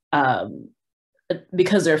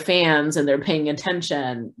 because they're fans and they're paying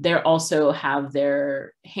attention, they also have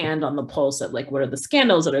their hand on the pulse of like, what are the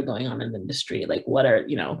scandals that are going on in the industry? Like what are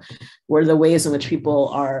the ways in which people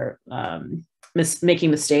are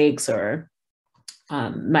making mistakes or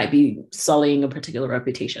might be sullying a particular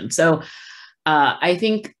reputation. So I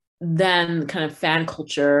think then kind of fan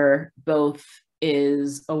culture both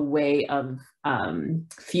is a way of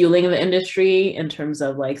fueling the industry in terms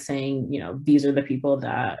of like saying, these are the people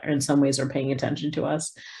that are in some ways are paying attention to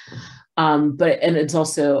us. And it's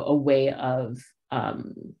also a way of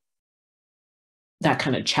that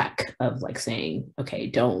kind of check of like saying, okay,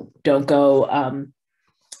 don't go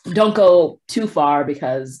too far,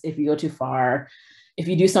 because if you go too far, if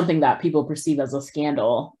you do something that people perceive as a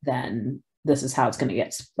scandal, then this is how it's going to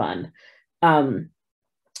get spun.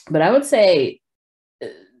 But I would say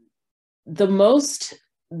the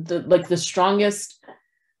strongest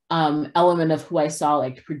element of who I saw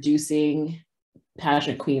like producing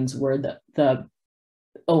pageant queens were the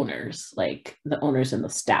owners, like the owners and the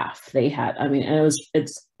staff. They had, and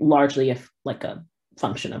it's largely a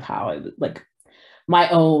function of how I would like my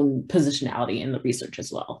own positionality in the research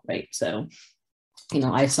as well, right? So,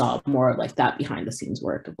 I saw more of like that behind the scenes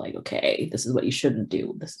work of like, okay, this is what you shouldn't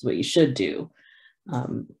do. This is what you should do.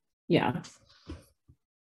 Yeah.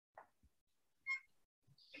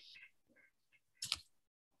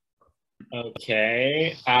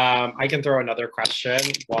 Okay, I can throw another question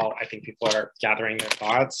while I think people are gathering their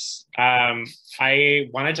thoughts. I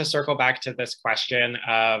wanted to circle back to this question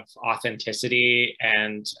of authenticity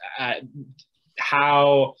and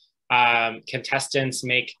how contestants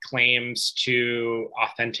make claims to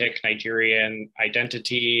authentic Nigerian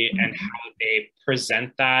identity and how they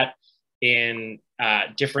present that in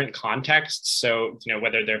different contexts. So,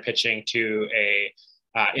 whether they're pitching to a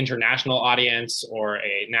international audience or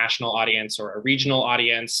a national audience or a regional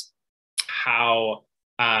audience, how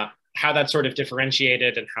that's sort of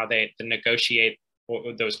differentiated and how they negotiate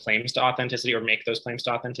those claims to authenticity or make those claims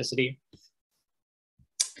to authenticity.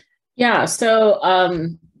 Yeah, so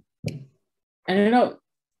I don't know.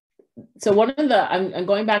 So one of the, I'm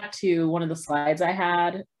going back to one of the slides I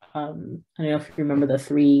had. I don't know if you remember the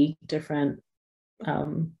 3 different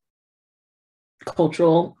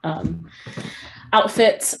cultural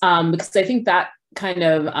outfits, because I think that kind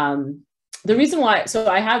of the reason why, so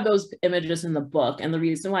I have those images in the book, and the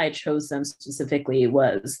reason why I chose them specifically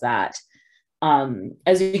was that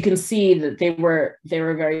as you can see that they were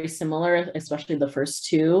very similar, especially the first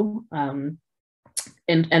 2, and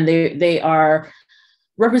they are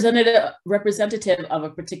representative of a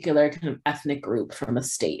particular kind of ethnic group from a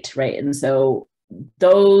state, right? And so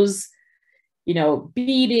those,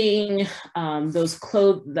 beading, those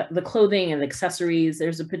the clothing and accessories,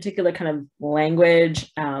 there's a particular kind of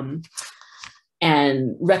language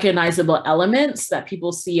and recognizable elements that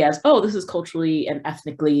people see as, oh, this is culturally and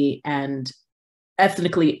ethnically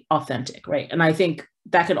authentic, right? And I think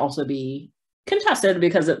that could also be contested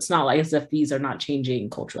because it's not like as if these are not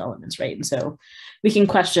changing cultural elements, right? And so we can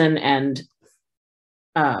question and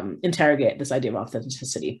interrogate this idea of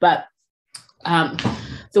authenticity. But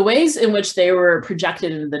the ways in which they were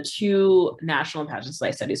projected in the 2 national pageants that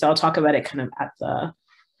I studied, so I'll talk about it kind of at the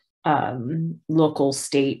local,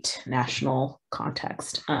 state, national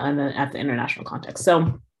context, and then at the international context.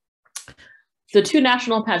 So the 2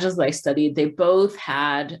 national pageants that I studied, they both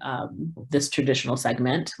had this traditional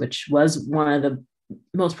segment, which was one of the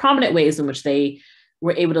most prominent ways in which they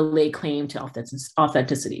were able to lay claim to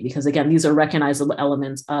authenticity. Because again, these are recognizable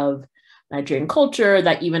elements of Nigerian culture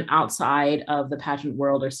that even outside of the pageant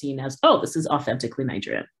world are seen as, oh, this is authentically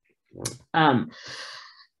Nigerian. And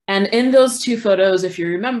in those 2 photos, if you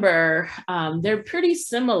remember, they're pretty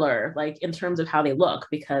similar, like in terms of how they look,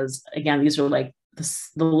 because again, these are like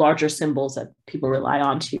the larger symbols that people rely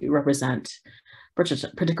on to represent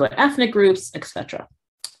particular ethnic groups, etc.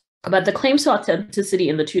 But the claims to authenticity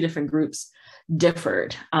in the two different groups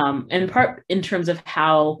differed, in part in terms of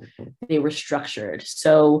how they were structured.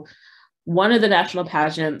 So one of the national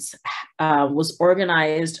pageants was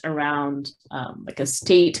organized around like a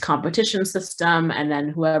state competition system, and then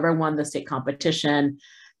whoever won the state competition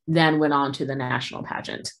then went on to the national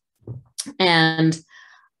pageant. And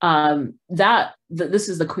this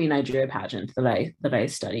is the Queen Nigeria pageant that I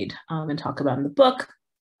studied and talk about in the book.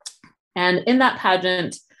 And in that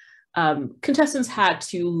pageant, contestants had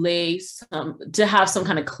to have some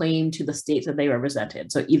kind of claim to the states that they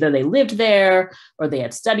represented. So either they lived there, or they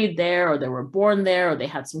had studied there, or they were born there, or they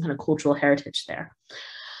had some kind of cultural heritage there.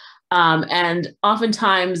 And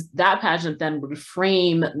oftentimes that pageant then would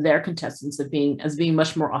frame their contestants as being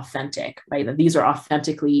much more authentic, right? That these are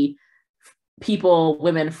authentically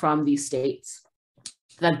women from these states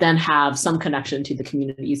that then have some connection to the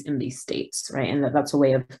communities in these states, right? And that's a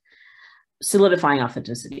way of solidifying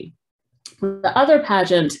authenticity. The other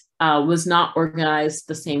pageant was not organized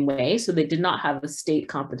the same way. So they did not have a state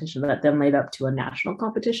competition that then led up to a national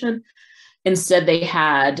competition. Instead, they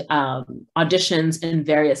had auditions in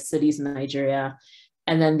various cities in Nigeria,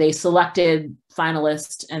 and then they selected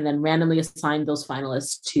finalists and then randomly assigned those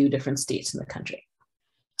finalists to different states in the country.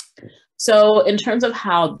 So in terms of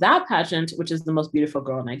how that pageant, which is the most beautiful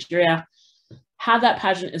girl in Nigeria, how that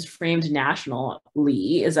pageant is framed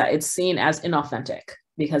nationally is that it's seen as inauthentic,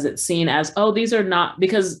 because it's seen as, oh, these are not,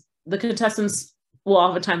 because the contestants will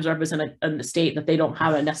oftentimes represent a state that they don't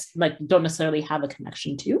don't necessarily have a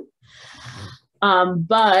connection to.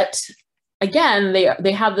 But again,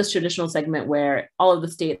 they have this traditional segment where all of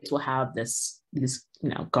the states will have this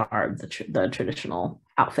garb, the traditional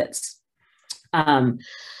outfits.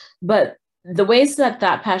 But the ways that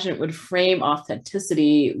pageant would frame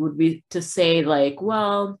authenticity would be to say, like,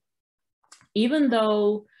 well, even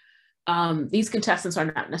though these contestants are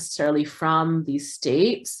not necessarily from these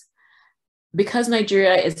states, because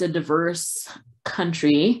Nigeria is a diverse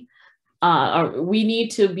country, we need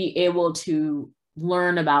to be able to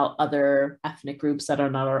learn about other ethnic groups that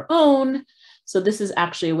are not our own. So this is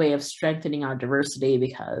actually a way of strengthening our diversity,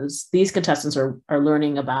 because these contestants are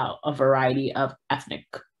learning about a variety of ethnic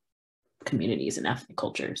communities and ethnic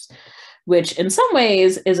cultures, which in some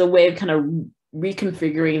ways is a way of kind of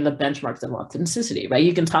reconfiguring the benchmarks of authenticity, right?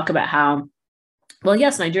 You can talk about how, well,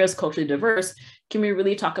 yes, Nigeria is culturally diverse. Can we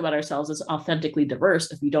really talk about ourselves as authentically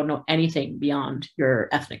diverse if we don't know anything beyond your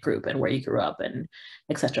ethnic group and where you grew up and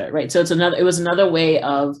et cetera, right? So it was another way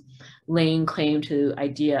of laying claim to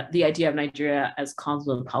the idea of Nigeria as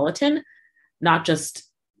cosmopolitan, not just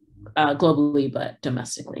globally, but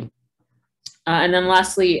domestically. And then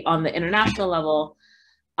lastly, on the international level,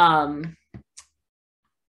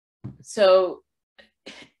 so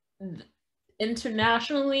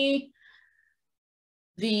internationally,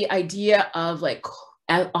 the idea of like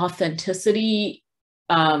authenticity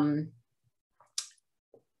only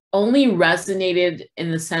resonated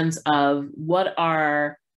in the sense of what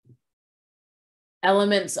are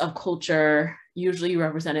elements of culture usually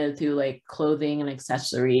represented through like clothing and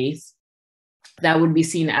accessories that would be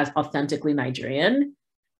seen as authentically Nigerian.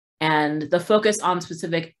 And the focus on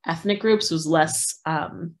specific ethnic groups was less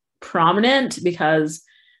prominent, because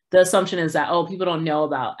the assumption is that, oh, people don't know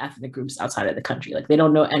about ethnic groups outside of the country. Like they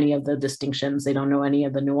don't know any of the distinctions. They don't know any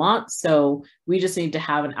of the nuance. So we just need to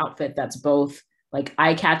have an outfit that's both like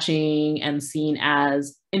eye-catching and seen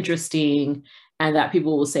as interesting, and that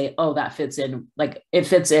people will say, oh, that fits in, like it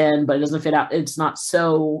fits in, but it doesn't fit out. It's not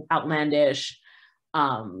so outlandish,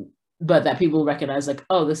 but that people recognize like,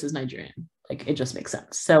 oh, this is Nigerian. Like it just makes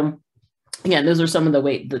sense. So again, those are some of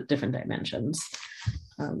the different dimensions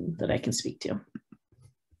that I can speak to.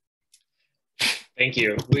 Thank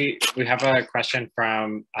you. We have a question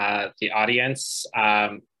from the audience.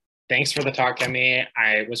 Thanks for the talk, Emmy.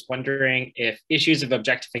 I was wondering if issues of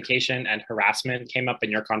objectification and harassment came up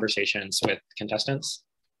in your conversations with contestants.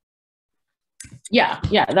 Yeah,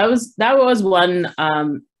 that was one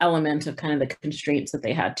element of kind of the constraints that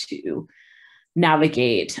they had to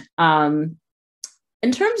navigate. In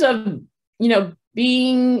terms of,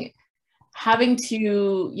 having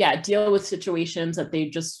to deal with situations that they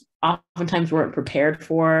just oftentimes weren't prepared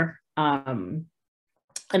for. And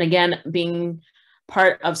again, being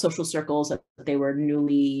part of social circles that they were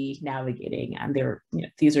newly navigating, and they were,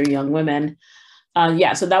 these are young women.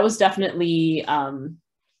 So that was definitely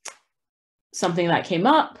something that came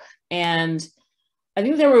up. And I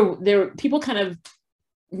think there were people kind of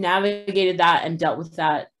navigated that and dealt with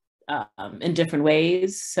that in different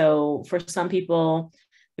ways. So for some people,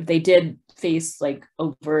 if they did face like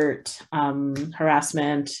overt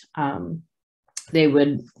harassment, they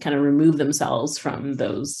would kind of remove themselves from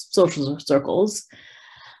those social circles.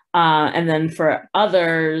 And then for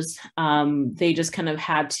others, they just kind of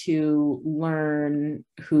had to learn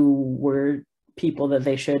who were people that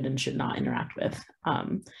they should and should not interact with.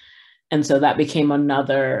 And so that became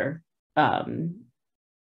another kind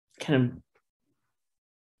of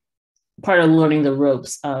part of learning the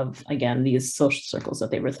ropes of, again, these social circles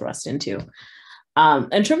that they were thrust into.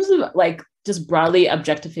 In terms of like just broadly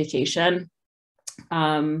objectification,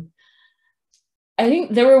 I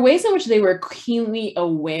think there were ways in which they were keenly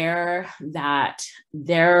aware that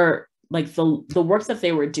their like the work that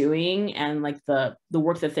they were doing and like the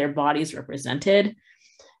work that their bodies represented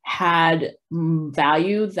had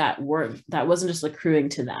value that wasn't just accruing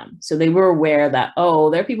to them. So they were aware that,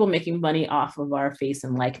 oh, there are people making money off of our face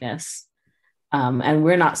and likeness. And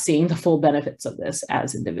we're not seeing the full benefits of this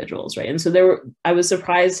as individuals, right? And so I was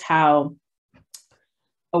surprised how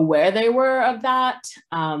aware they were of that,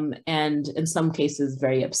 and in some cases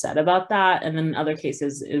very upset about that. And then in other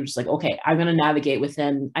cases, it was like, okay, I'm going to navigate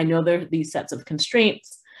within, I know there are these sets of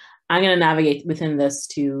constraints. I'm going to navigate within this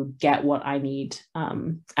to get what I need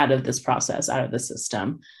out of this process, out of the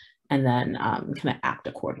system, and then kind of act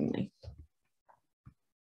accordingly.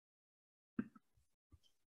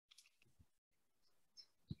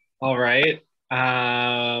 All right.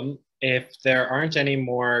 If there aren't any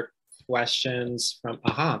more questions from,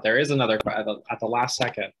 there is another at the last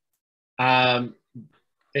second.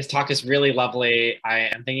 This talk is really lovely. I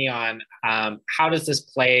am thinking on how does this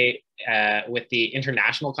play with the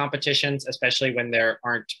international competitions, especially when there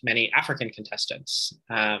aren't many African contestants?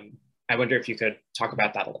 I wonder if you could talk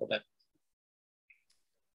about that a little bit.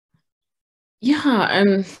 Yeah,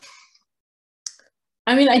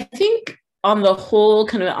 I mean, I think on the whole,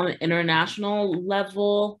 kind of on an international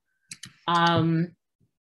level,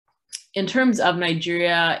 in terms of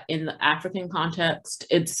Nigeria in the African context,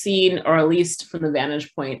 it's seen, or at least from the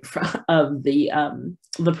vantage point of the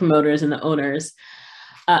promoters and the owners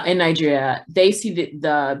in Nigeria, they see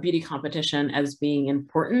the beauty competition as being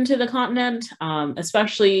important to the continent,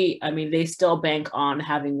 especially, I mean, they still bank on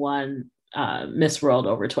having won Miss World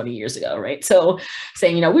over 20 years ago, right? So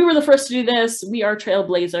saying, you know, we were the first to do this, we are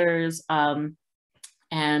trailblazers,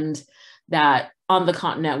 and that on the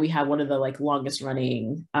continent, we have one of the like longest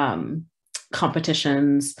running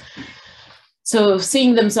competitions. So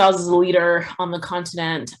seeing themselves as a leader on the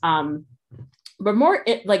continent, but more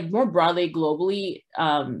broadly globally,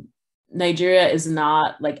 Nigeria is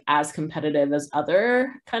not like as competitive as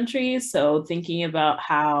other countries. So thinking about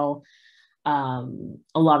how a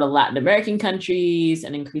lot of Latin American countries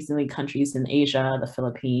and increasingly countries in Asia, the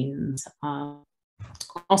Philippines,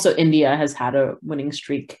 also India has had a winning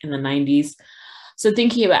streak in the 90s. So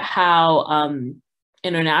thinking about how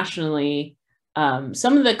internationally,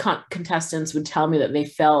 some of the contestants would tell me that they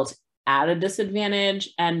felt at a disadvantage,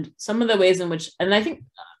 and some of the ways in which, and I think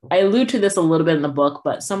I allude to this a little bit in the book,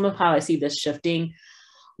 but some of how I see this shifting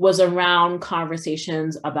was around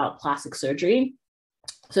conversations about plastic surgery.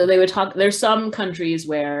 So they would talk, there's some countries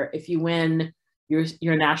where if you win your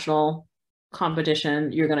national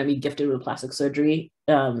competition, you're going to be gifted with plastic surgery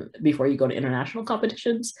before you go to international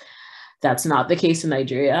competitions. That's not the case in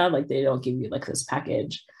Nigeria. Like they don't give you like this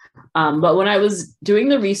package. But when I was doing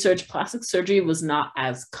the research, plastic surgery was not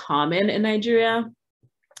as common in Nigeria.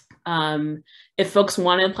 If folks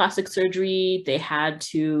wanted plastic surgery, they had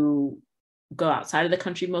to go outside of the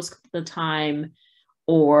country most of the time,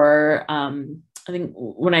 or I think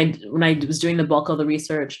when I was doing the bulk of the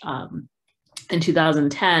research in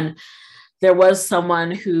 2010, there was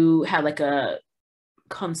someone who had like a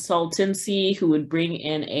consultancy who would bring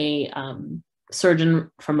in a surgeon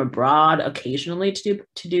from abroad occasionally to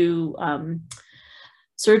do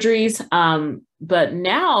surgeries. But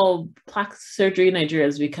now plastic surgery in Nigeria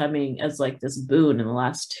is becoming as like this boon in the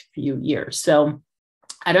last few years. So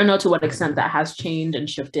I don't know to what extent that has changed and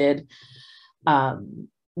shifted.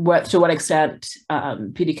 To what extent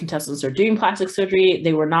PD contestants are doing plastic surgery.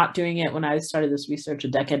 They were not doing it when I started this research a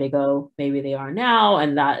decade ago. Maybe they are now,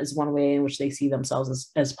 and that is one way in which they see themselves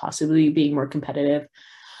as possibly being more competitive.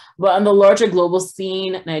 But on the larger global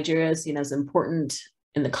scene, Nigeria is seen as important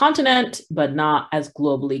in the continent, but not as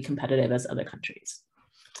globally competitive as other countries.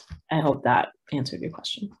 I hope that answered your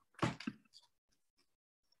question.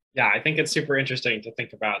 Yeah, I think it's super interesting to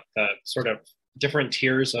think about the sort of different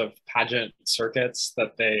tiers of pageant circuits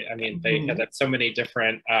that they had so many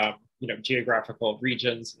different, geographical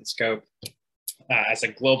regions and scope as a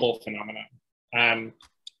global phenomenon.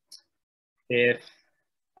 If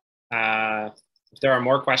there are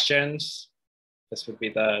more questions, this would be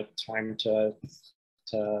the time to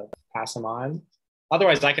pass them on.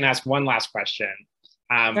 otherwise I can ask one last question.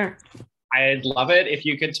 Sure. I'd love it if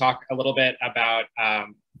you could talk a little bit about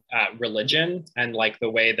religion and like the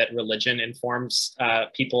way that religion informs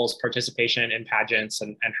people's participation in pageants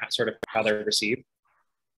and sort of how they're received.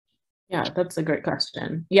 Yeah, that's a great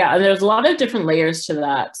question. Yeah, there's a lot of different layers to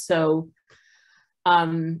that. So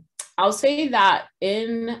I'll say that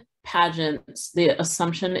in pageants, the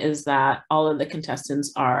assumption is that all of the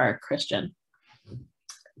contestants are Christian.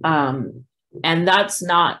 And that's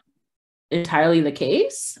not entirely the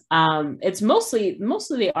case. It's mostly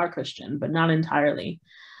they are Christian, but not entirely.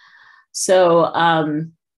 So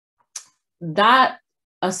that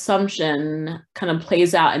assumption kind of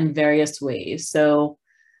plays out in various ways. So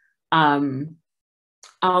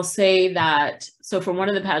I'll say that, so for one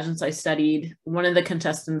of the pageants I studied, one of the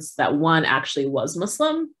contestants that won actually was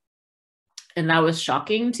Muslim. And that was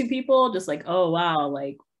shocking to people, just like, oh, wow,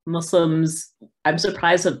 like Muslims, I'm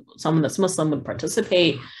surprised that someone that's Muslim would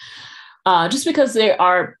participate, just because there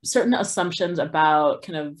are certain assumptions about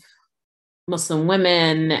kind of Muslim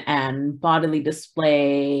women and bodily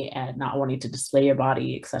display and not wanting to display your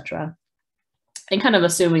body, etc. And kind of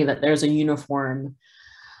assuming that there's a uniform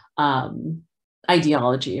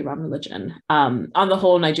ideology around religion. On the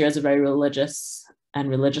whole, Nigeria is a very religious and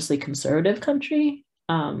religiously conservative country.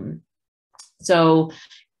 So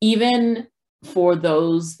even for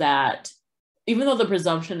those that, even though the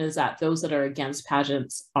presumption is that those that are against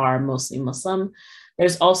pageants are mostly Muslim,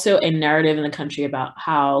 there's also a narrative in the country about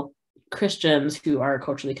how Christians who are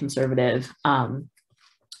culturally conservative and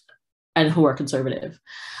who are conservative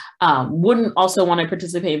wouldn't also want to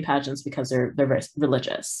participate in pageants because they're very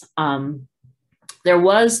religious. There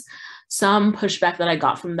was some pushback that I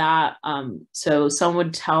got from that. So some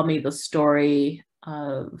would tell me the story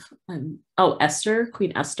of, Esther,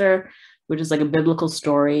 Queen Esther, which is like a biblical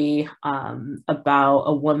story about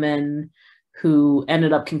a woman who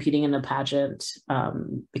ended up competing in a pageant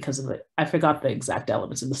because of it. I forgot the exact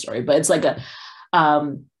elements of the story, but it's like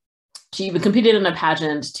she competed in a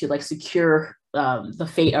pageant to like secure the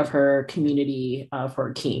fate of her community for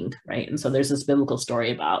a king, right? And so there's this biblical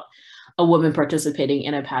story about a woman participating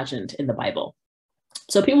in a pageant in the Bible.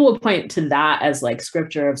 So people will point to that as like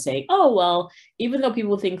scripture of saying, oh, well, even though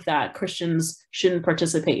people think that Christians shouldn't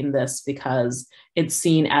participate in this because it's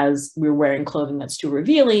seen as we're wearing clothing that's too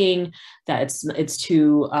revealing, that it's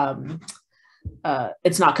too,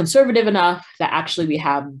 it's not conservative enough, that actually we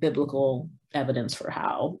have biblical evidence for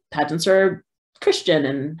how pageants are Christian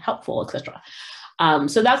and helpful, etc.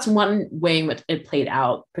 So that's one way in which it played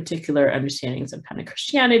out, particular understandings of kind of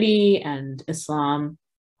Christianity and Islam.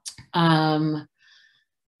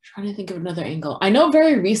 Trying to think of another angle. I know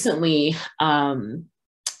very recently, it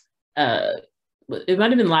might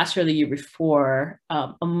have been last year or the year before,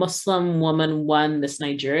 a Muslim woman won Miss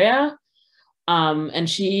Nigeria, and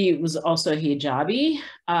she was also a hijabi.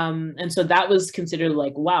 And so that was considered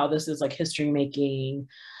like, wow, this is like history making.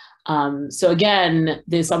 So again,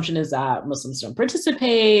 the assumption is that Muslims don't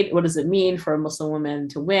participate. What does it mean for a Muslim woman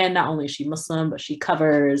to win? Not only is she Muslim, but she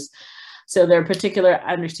covers. So there are particular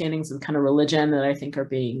understandings of kind of religion that I think are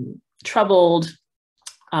being troubled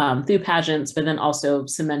through pageants, but then also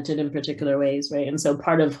cemented in particular ways, right? And so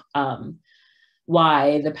part of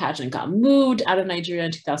why the pageant got moved out of Nigeria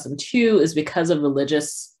in 2002 is because of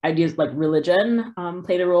religious ideas, like religion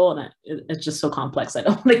played a role, and it's just so complex. I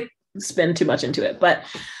don't want to spend too much into it, but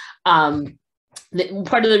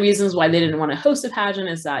part of the reasons why they didn't want to host a pageant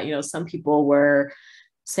is that, you know, some people were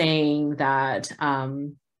saying that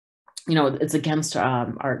you know, it's against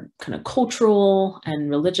our kind of cultural and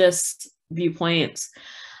religious viewpoints.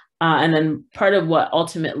 And then part of what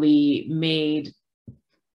ultimately made,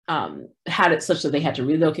 had it such that they had to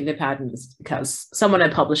relocate the pageant is because someone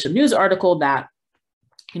had published a news article that,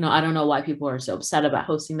 you know, I don't know why people are so upset about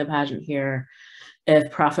hosting the pageant here.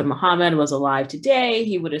 If Prophet Muhammad was alive today,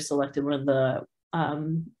 he would have selected one of the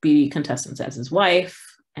beauty contestants as his wife.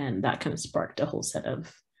 And that kind of sparked a whole set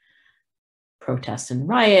of protests and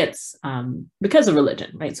riots because of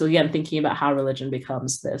religion, right? So again, thinking about how religion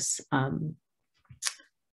becomes this,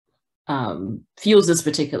 fuels this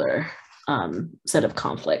particular set of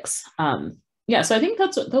conflicts. Yeah, so I think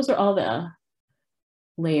those are all the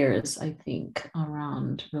layers, I think,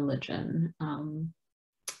 around religion.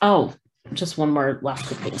 Oh, just one more last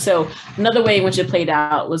quick thing. So another way in which it played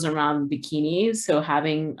out was around bikinis. So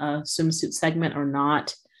having a swimsuit segment or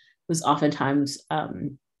not was oftentimes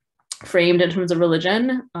framed in terms of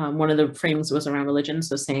religion. One of the frames was around religion.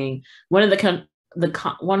 So saying one of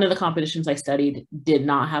the competitions I studied did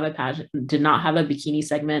not have a bikini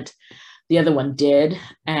segment. The other one did.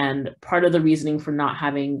 And part of the reasoning for not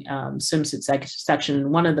having swimsuit section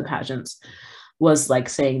in one of the pageants was like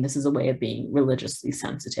saying this is a way of being religiously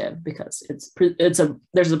sensitive, because there's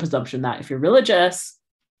a presumption that if you're religious,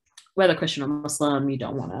 whether Christian or Muslim, you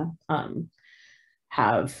don't want to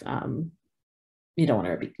you don't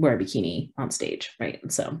want to wear a bikini on stage, right?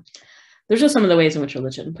 And so there's just some of the ways in which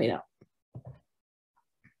religion played out.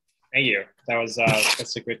 Thank you. That's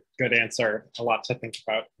a good answer. A lot to think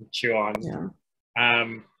about and chew on. Yeah.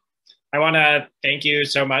 I want to thank you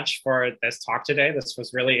so much for this talk today. This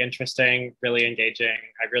was really interesting, really engaging.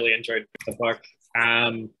 I really enjoyed the book.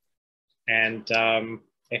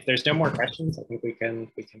 If there's no more questions, I think we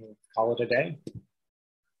can call it a day.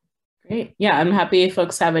 Great. Yeah, I'm happy if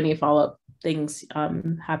folks have any follow-up things.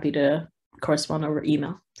 I'm happy to correspond over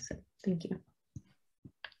email. So thank you.